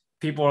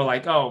people were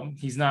like, "Oh,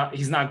 he's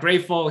not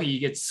grateful. He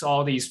gets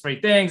all these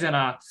free things," and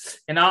I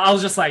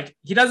was just like,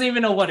 he doesn't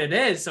even know what it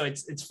is, so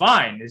it's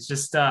fine. It's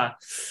just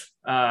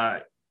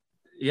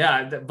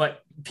but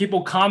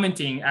people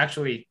commenting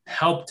actually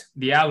helped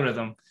the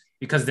algorithm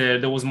because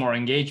there was more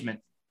engagement,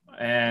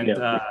 and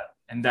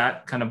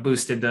that kind of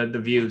boosted the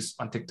views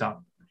on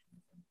TikTok.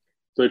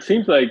 So it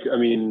seems like,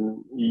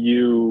 I'm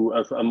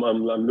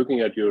looking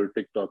at your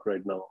TikTok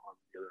right now on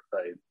the other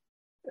side,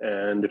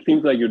 and it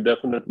seems like you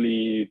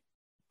definitely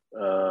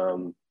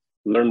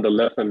learned the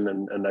lesson,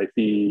 and I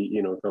see,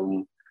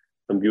 some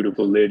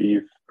beautiful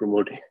ladies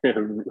promoting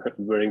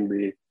wearing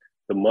the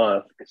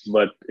mask,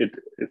 but it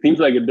seems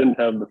like it didn't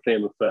have the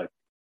same effect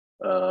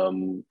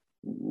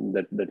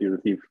that you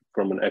received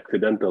from an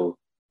accidental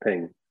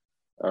thing.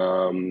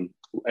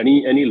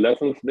 Any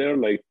lessons there?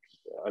 Like,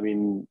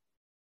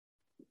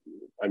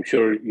 I'm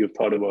sure you've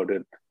thought about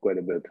it quite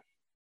a bit.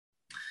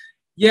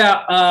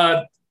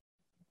 Yeah,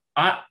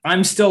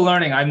 I'm still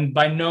learning. I'm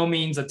by no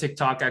means a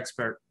TikTok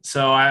expert,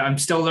 so I'm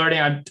still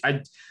learning.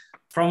 I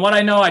from what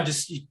I know, you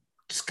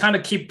just kind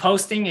of keep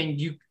posting, and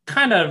you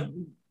kind of,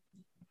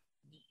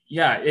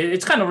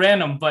 it's kind of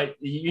random, but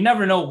you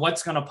never know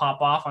what's gonna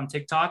pop off on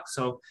TikTok.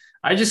 So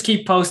I just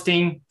keep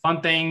posting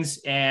fun things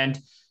and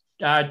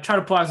try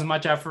to put as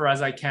much effort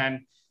as I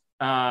can.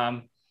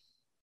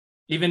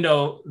 even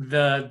though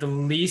the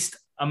least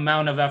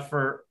amount of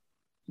effort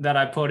that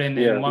I put in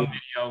one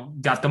video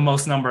got the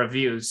most number of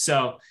views.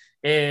 So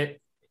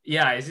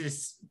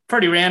it's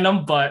pretty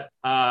random, but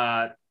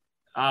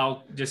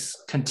I'll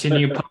just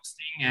continue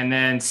posting and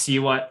then see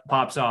what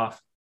pops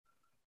off.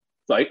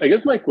 So I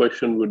guess my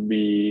question would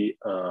be,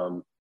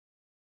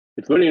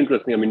 it's very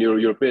interesting. I mean,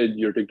 your page,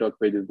 your TikTok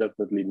page is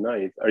definitely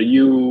nice. Are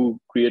you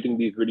creating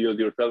these videos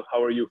yourself?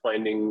 How are you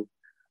finding,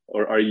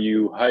 or are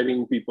you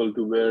hiring people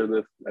to wear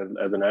this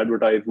as an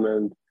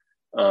advertisement?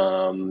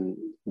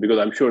 Because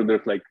I'm sure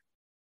there's like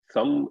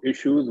some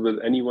issues with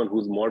anyone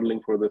who's modeling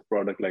for this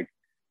product. Like,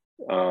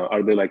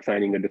 are they like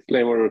signing a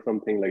disclaimer or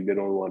something, like they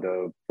don't want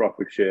a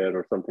profit share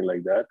or something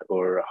like that?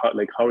 Or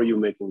how are you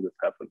making this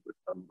happen?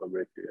 I'm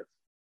very curious.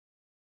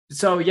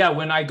 So yeah,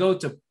 when I go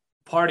to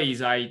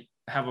parties, I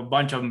have a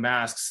bunch of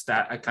masks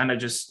that I kind of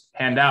just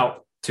hand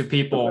out to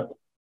people.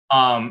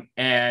 Okay.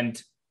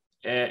 And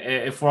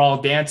if we're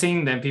all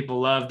dancing, then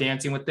people love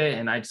dancing with it.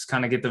 And I just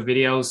kind of get the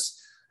videos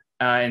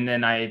and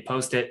then I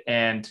post it.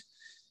 And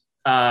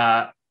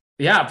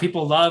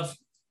people love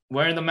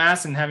wearing the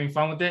mask and having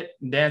fun with it,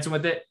 dancing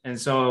with it. And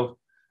so,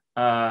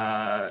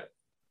 that's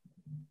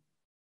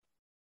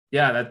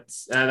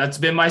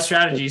been my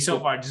strategy so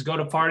far. Just go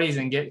to parties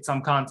and get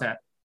some content.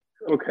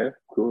 Okay,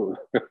 cool.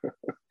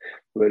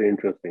 Very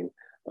interesting.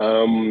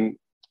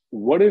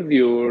 What does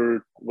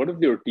your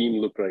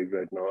team look like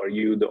right now? Are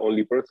you the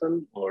only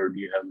person, or do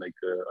you have like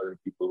other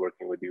people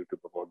working with you to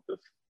promote this?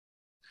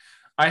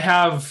 I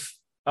have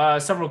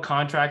several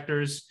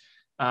contractors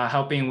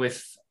helping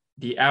with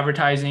the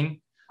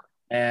advertising,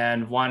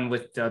 and one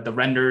with the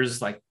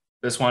renders, like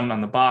this one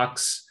on the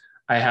box.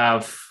 I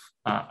have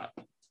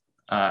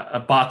a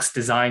box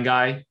design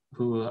guy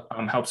who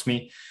helps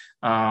me.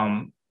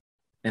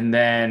 And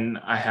then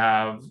I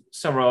have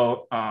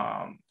several,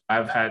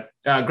 I've had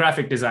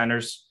graphic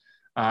designers.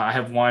 I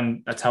have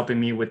one that's helping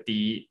me with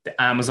the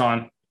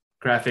Amazon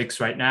graphics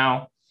right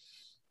now.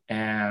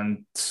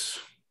 And,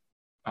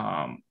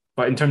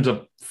 but in terms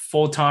of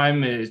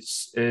full-time,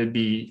 it'd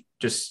be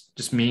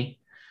just me.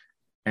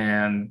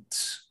 And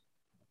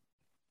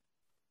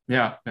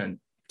and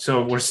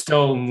so we're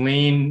still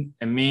lean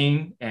and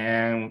mean,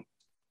 and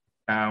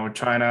we're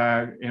trying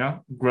to,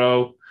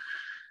 grow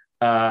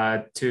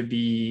to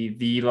be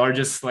the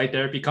largest light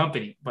therapy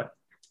company, but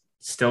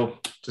still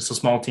just a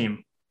small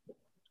team.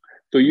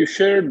 So you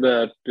shared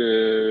that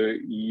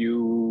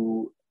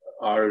you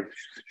are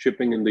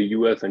shipping in the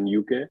US and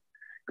UK.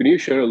 Can you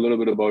share a little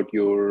bit about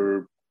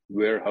your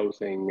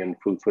warehousing and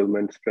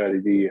fulfillment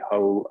strategy?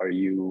 How are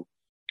you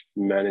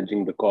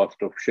managing the cost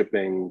of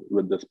shipping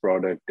with this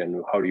product,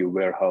 and how do you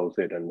warehouse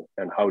it,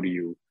 and how do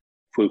you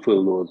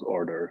fulfill those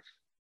orders?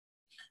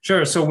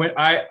 Sure. So when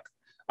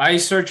I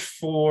search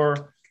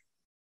for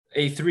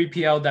a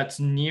 3PL that's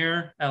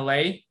near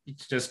LA,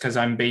 just because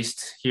I'm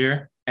based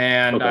here.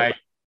 And okay. I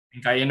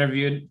think I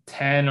interviewed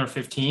 10 or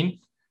 15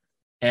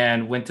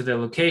 and went to the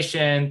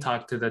location,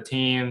 talked to the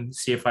team,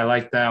 see if I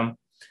liked them.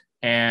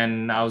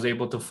 And I was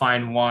able to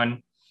find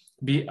one,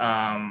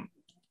 a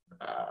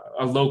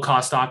low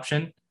cost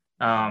option.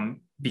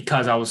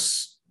 Because I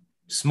was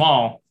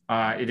small,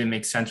 it didn't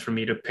make sense for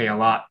me to pay a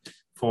lot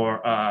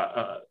for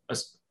a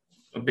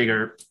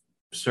bigger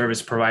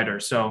service provider.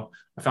 So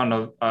I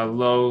found a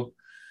low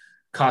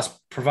cost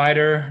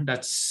provider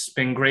that's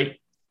been great,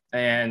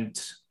 and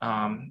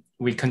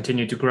we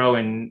continue to grow,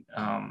 and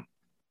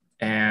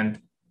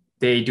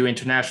they do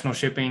international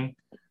shipping.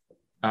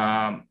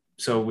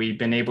 So we've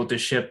been able to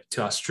ship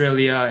to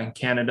Australia and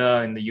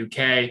Canada and the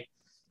UK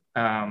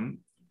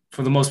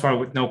for the most part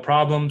with no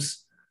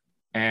problems.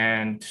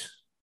 And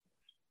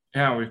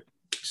we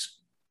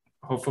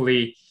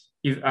hopefully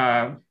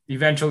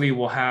eventually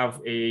we'll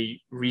have a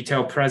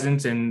retail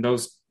presence in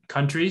those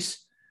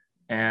countries.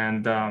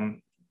 And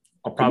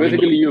I'll probably so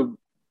basically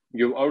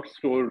you've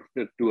outsourced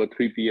it to a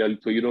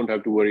 3PL, so you don't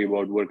have to worry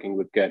about working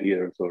with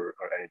carriers or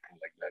anything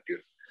like that.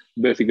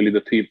 Basically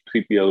the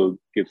 3PL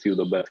gives you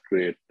the best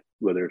rate,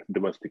 whether it's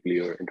domestically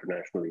or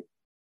internationally.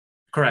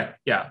 Correct.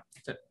 Yeah.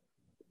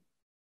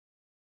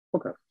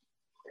 Okay.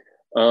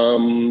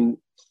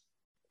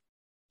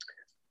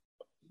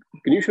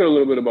 Can you share a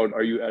little bit about,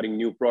 are you adding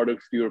new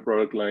products to your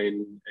product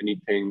line?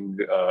 Anything?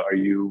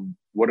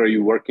 What are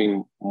you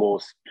working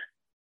most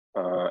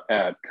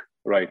at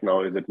right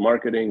now? Is it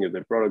marketing? Is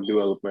it product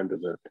development?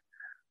 Is it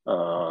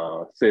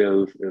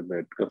sales? Is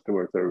it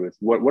customer service?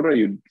 What are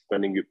you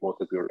spending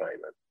most of your time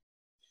at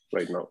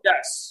right now?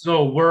 Yes.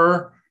 So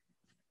we're,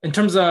 in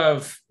terms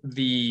of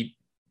the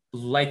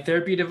light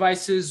therapy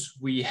devices,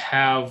 we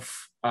have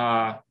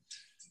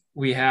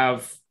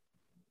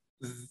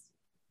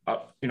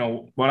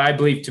what I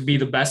believe to be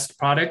the best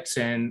products,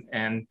 and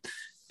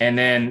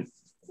then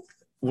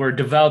we're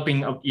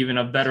developing even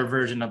a better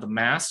version of the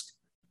mask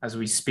as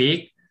we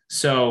speak.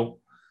 So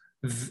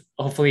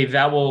hopefully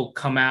that will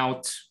come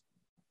out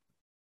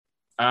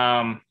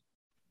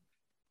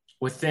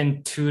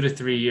within 2 to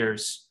 3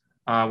 years.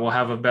 We'll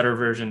have a better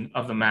version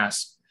of the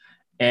mask,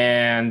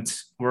 and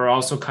we're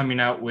also coming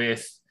out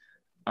with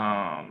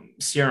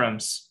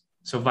serums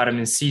So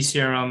vitamin C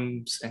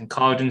serums and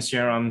collagen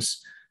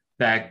serums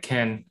that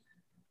can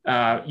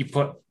you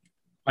put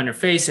on your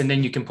face, and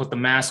then you can put the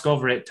mask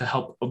over it to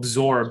help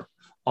absorb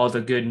all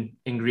the good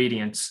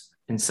ingredients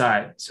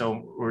inside.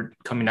 So we're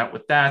coming out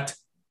with that.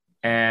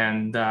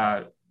 And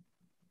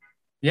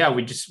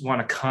we just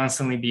want to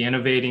constantly be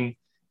innovating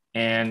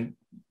and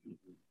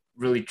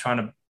really trying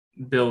to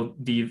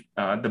build the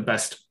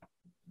best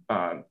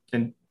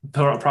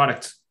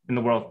product in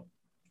the world.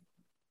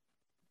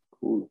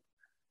 Cool.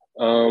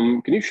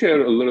 Can you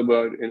share a little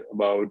bit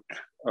about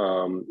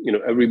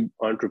every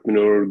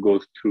entrepreneur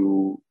goes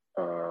through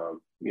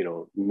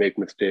make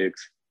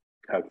mistakes,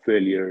 have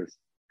failures,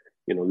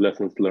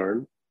 lessons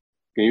learned.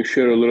 Can you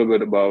share a little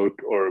bit about,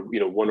 or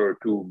one or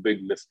two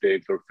big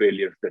mistakes or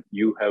failures that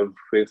you have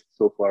faced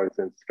so far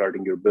since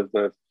starting your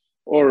business,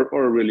 or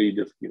really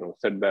just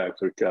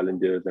setbacks or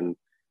challenges, and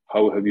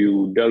how have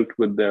you dealt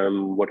with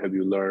them? What have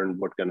you learned?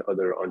 What can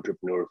other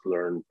entrepreneurs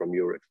learn from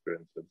your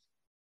experiences?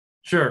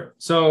 Sure.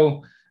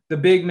 So the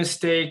big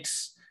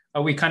mistakes,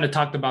 we kind of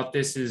talked about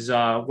this, is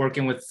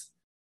working with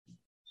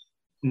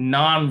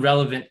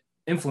non-relevant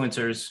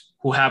influencers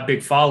who have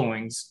big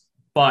followings,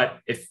 but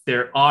if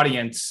their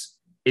audience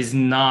is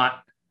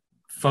not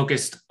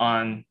focused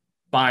on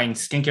buying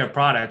skincare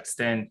products,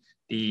 then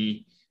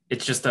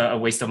it's just a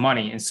waste of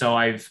money. And so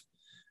I've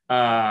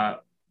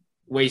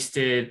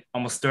wasted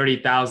almost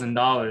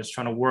 $30,000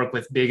 trying to work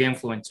with big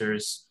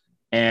influencers,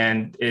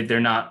 and they're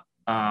not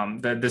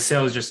the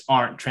sales just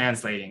aren't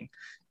translating,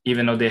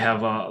 even though they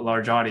have a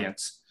large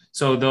audience.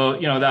 So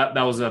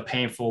that was a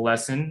painful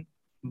lesson,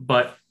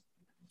 but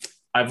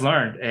I've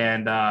learned,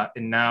 and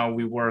now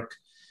we work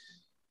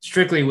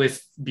strictly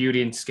with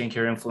beauty and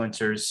skincare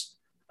influencers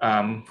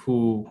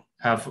who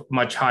have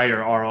much higher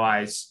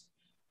ROIs.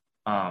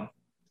 That's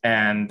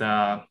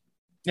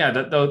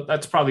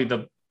probably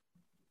the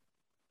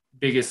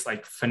biggest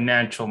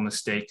financial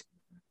mistake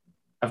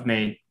I've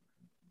made.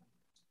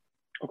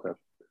 Okay.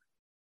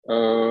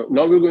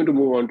 Now we're going to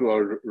move on to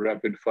our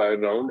rapid fire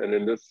round. And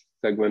in this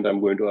segment, I'm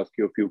going to ask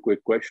you a few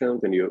quick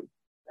questions, and you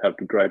have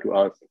to try to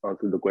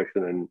answer the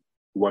question in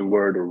one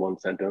word or one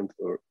sentence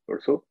or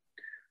so.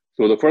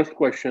 So the first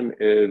question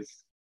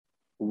is,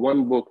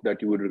 one book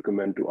that you would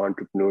recommend to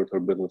entrepreneurs or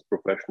business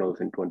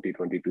professionals in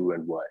 2022,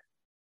 and why?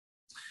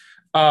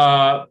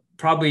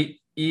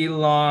 Probably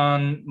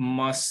Elon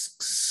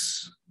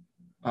Musk's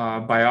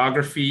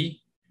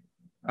biography.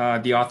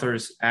 The author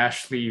is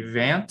Ashley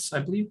Vance, I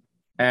believe.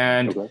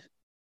 And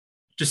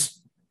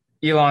just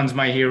Elon's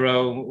my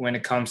hero when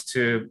it comes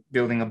to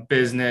building a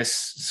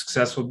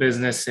successful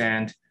business,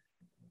 and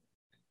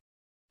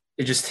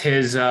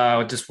his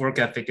work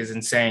ethic is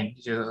insane.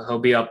 He'll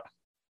be up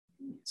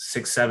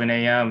 6, 7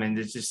 a.m. and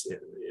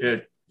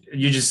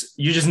you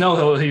just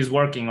know he's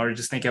working, or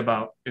just thinking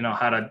about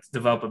how to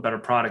develop a better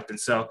product. And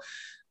so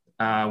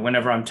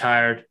whenever I'm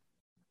tired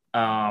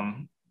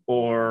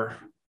or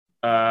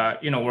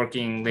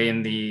working late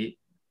in the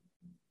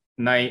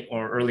night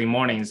or early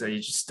mornings, that you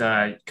just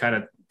kind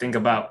of think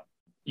about,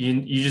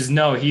 you just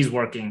know he's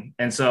working,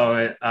 and so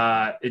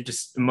it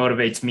just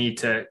motivates me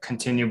to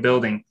continue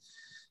building.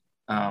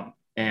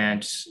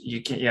 And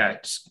you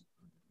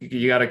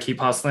got to keep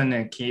hustling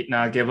and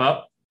not give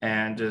up,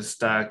 and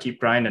just keep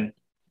grinding.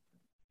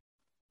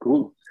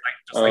 Cool.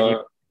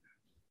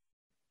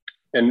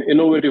 An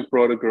innovative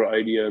product or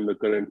idea in the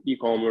current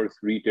e-commerce,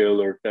 retail,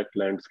 or tech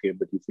landscape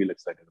that you feel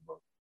excited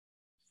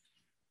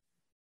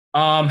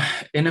about?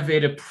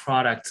 Innovative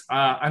products.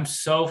 I'm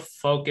so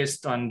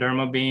focused on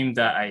DermaBeam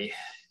that I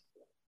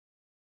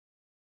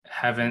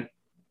haven't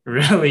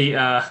really,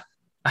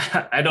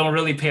 I don't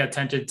really pay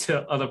attention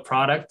to other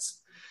products.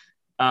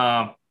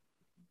 I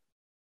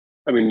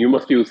mean, you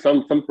must use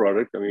some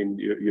product. I mean,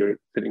 you're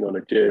sitting on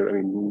a chair. I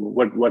mean,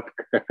 what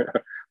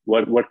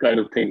what kind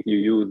of things you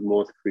use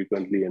most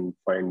frequently and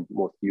find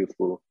most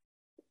useful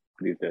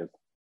these days?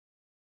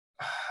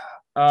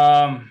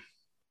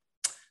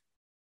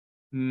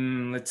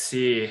 Let's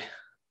see.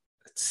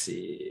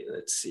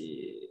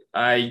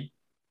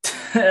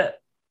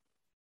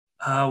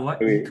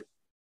 What?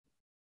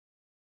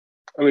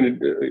 I mean,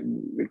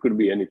 it could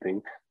be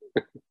anything.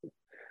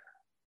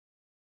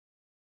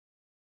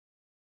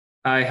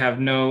 I have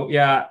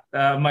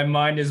my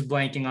mind is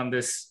blanking on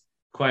this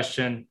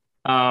question.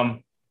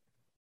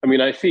 I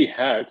mean, I see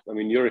hats. I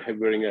mean, you're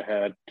wearing a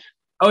hat.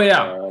 Oh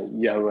yeah.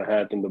 You have a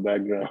hat in the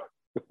background.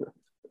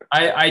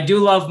 I do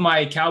love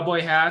my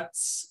cowboy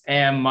hats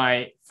and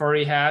my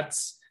furry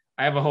hats.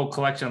 I have a whole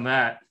collection of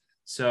that.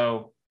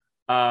 So,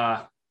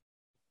 I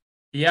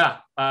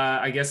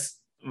guess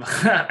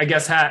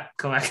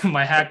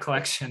my hat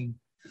collection.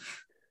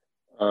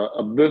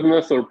 A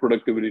business or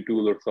productivity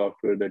tool or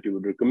software that you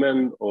would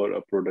recommend, or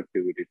a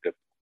productivity tip?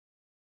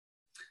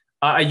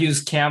 I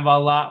use Canva a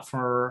lot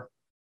for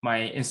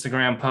my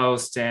Instagram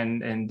posts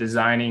and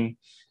designing.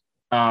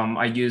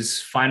 I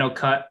use Final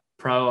Cut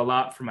Pro a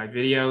lot for my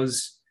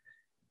videos,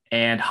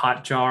 and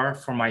Hotjar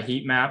for my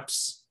heat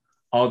maps.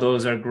 All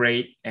those are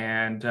great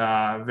and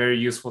very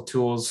useful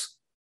tools.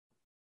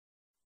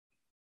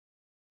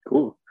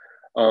 Cool.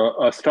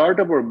 A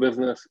startup or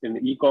business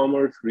in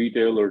e-commerce,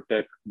 retail, or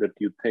tech that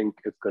you think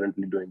is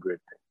currently doing great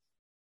things.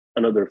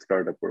 Another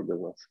startup or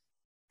business.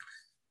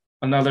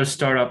 Another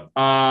startup.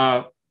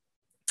 I've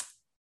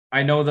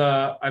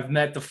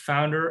met the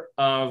founder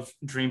of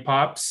Dream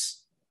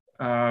Pops,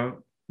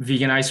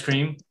 vegan ice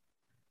cream.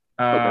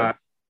 Okay.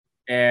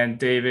 And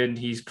David,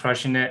 he's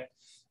crushing it.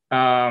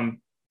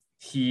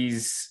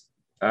 He's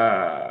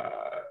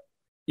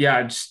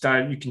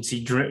you can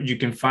see, you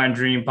can find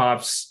Dream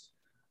Pops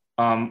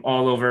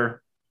all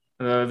over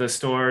the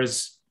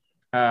stores.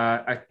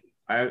 I've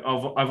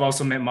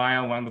also met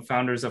Maya, one of the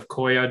founders of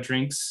Koya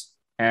Drinks,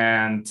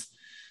 and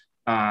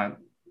I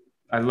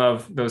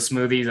love those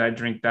smoothies. I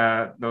drink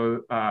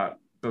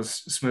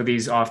those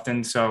smoothies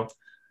often. So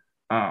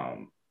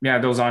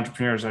those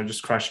entrepreneurs are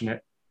just crushing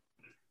it.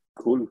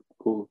 Cool.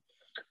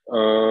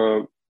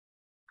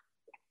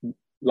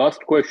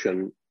 Last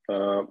question.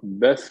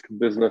 Best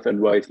business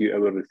advice you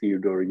ever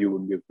received or you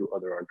would give to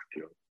other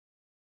entrepreneurs?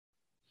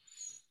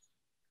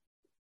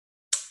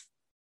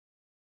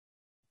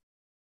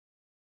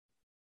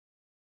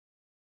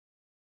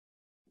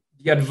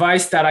 The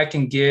advice that I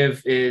can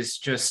give is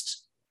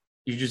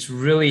you just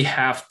really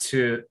have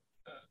to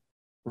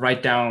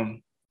write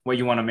down what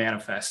you want to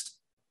manifest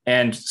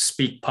and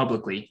speak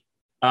publicly.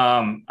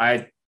 In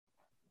my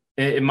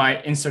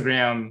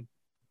Instagram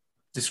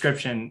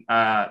description,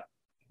 the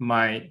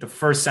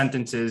first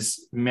sentence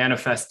is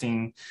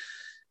manifesting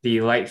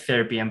the light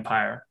therapy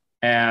empire.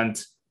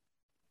 And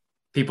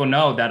people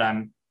know that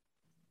I'm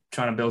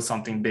trying to build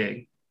something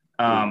big.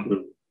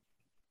 And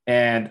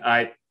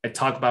I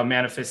talk about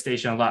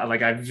manifestation a lot.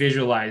 Like, I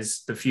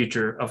visualize the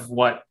future of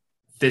what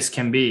this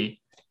can be.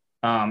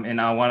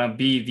 And I want to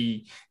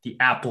be the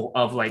Apple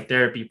of light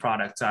therapy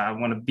products. I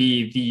want to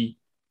be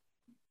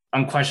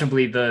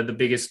unquestionably the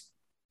biggest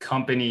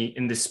company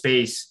in this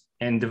space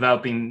and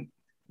developing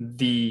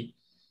the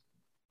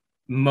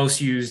most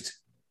used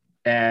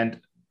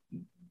and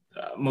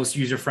most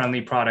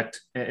user-friendly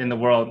product in the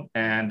world.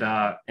 And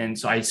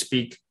so I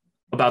speak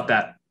about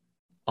that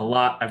a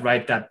lot. I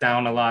write that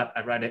down a lot.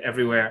 I write it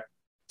everywhere,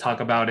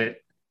 talk about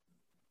it,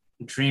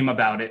 dream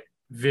about it,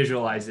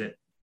 visualize it.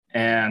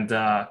 And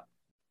the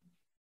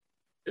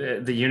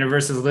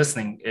universe is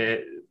listening.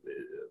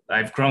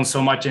 I've grown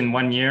so much in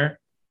 1 year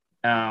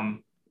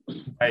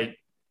by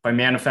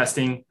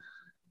manifesting,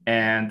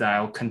 and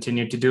I'll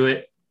continue to do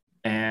it.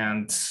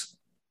 And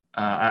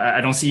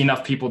I don't see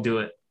enough people do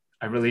it.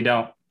 I really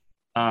don't.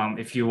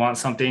 If you want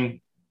something,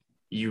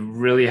 you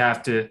really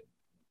have to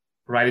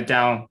write it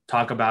down,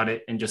 talk about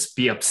it, and just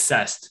be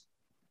obsessed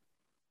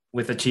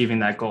with achieving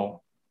that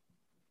goal.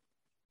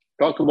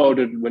 Talk about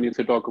it. When you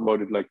say talk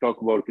about it, like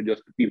talk about it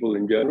just to people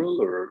in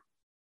general, or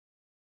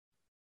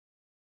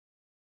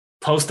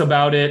post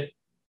about it.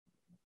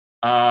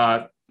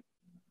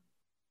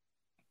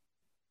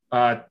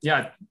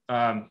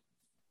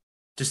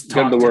 Just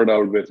get the word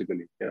out,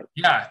 basically.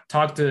 Yeah,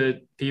 talk to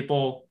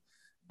people,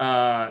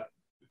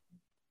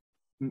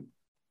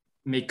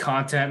 make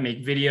content,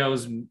 make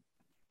videos,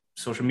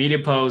 social media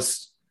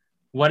posts,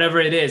 whatever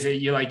it is.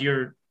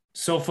 Your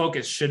sole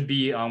focus should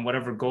be on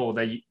whatever goal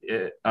that you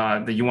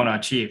want to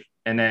achieve,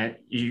 and then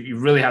you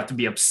really have to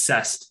be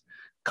obsessed.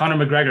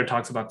 Conor McGregor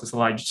talks about this a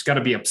lot. You just got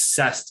to be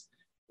obsessed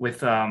with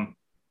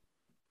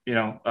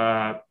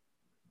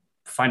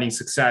finding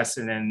success,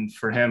 and then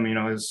for him,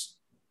 is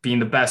being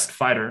the best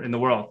fighter in the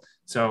world.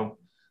 So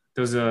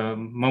there was a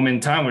moment in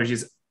time where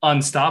he's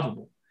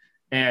unstoppable,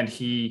 and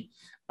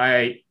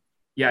I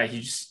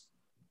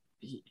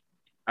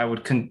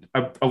would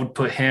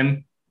put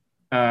him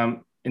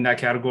in that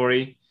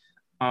category.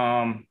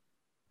 The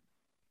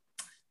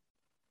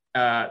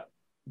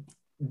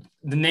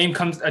name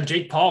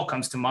Jake Paul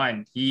comes to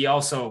mind. He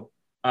also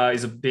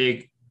is a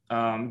big,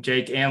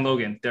 Jake and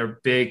Logan, they're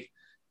big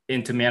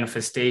into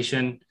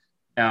manifestation,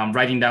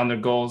 writing down their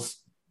goals.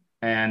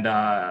 And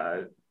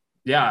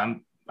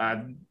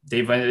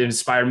they've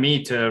inspired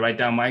me to write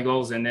down my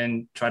goals and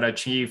then try to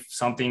achieve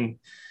something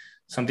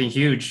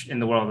huge in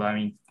the world. I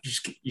mean,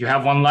 you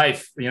have one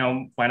life,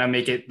 why not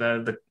make it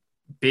the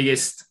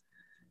biggest,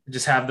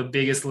 just have the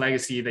biggest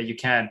legacy that you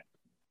can.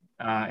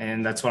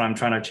 And that's what I'm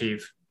trying to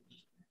achieve.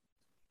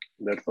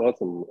 That's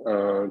awesome.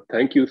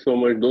 Thank you so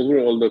much. Those were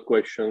all the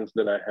questions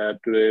that I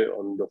had today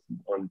on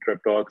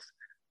Trep Talks.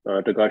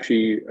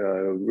 Takashi,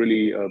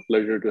 really a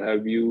pleasure to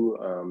have you.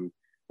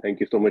 Thank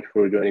you so much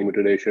for joining me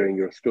today, sharing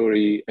your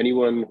story.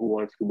 Anyone who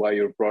wants to buy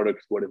your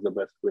products, what is the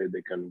best way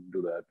they can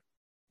do that?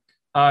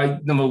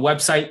 The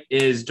website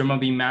is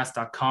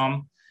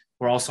dermabeammask.com.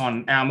 We're also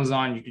on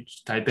Amazon. You can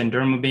just type in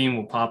Dermabeam,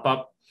 will pop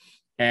up.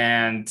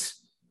 And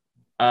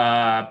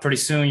pretty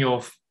soon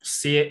you'll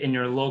see it in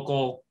your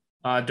local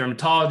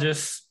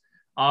dermatologist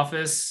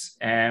office.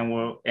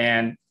 And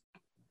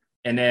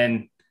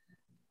then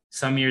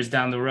some years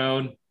down the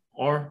road,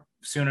 or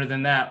sooner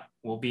than that,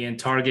 we'll be in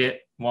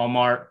Target,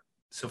 Walmart,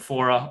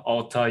 Sephora,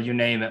 Ulta, you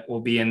name it,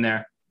 we'll be in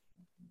there.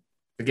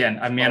 Again,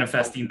 I'm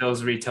manifesting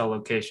those retail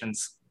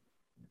locations.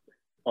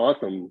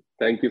 Awesome.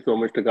 Thank you so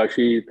much,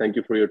 Takashi. Thank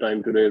you for your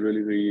time today.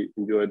 Really, really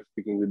enjoyed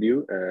speaking with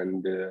you.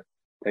 And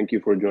Thank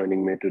you for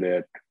joining me today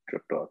at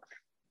Trip Talks.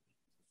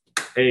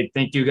 Hey,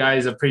 thank you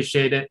guys.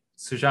 Appreciate it.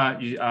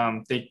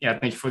 Sushant, thank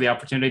you for the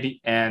opportunity.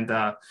 And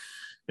I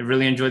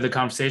really enjoyed the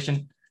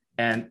conversation.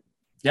 And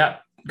yeah,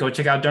 go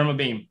check out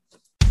Dermabeam.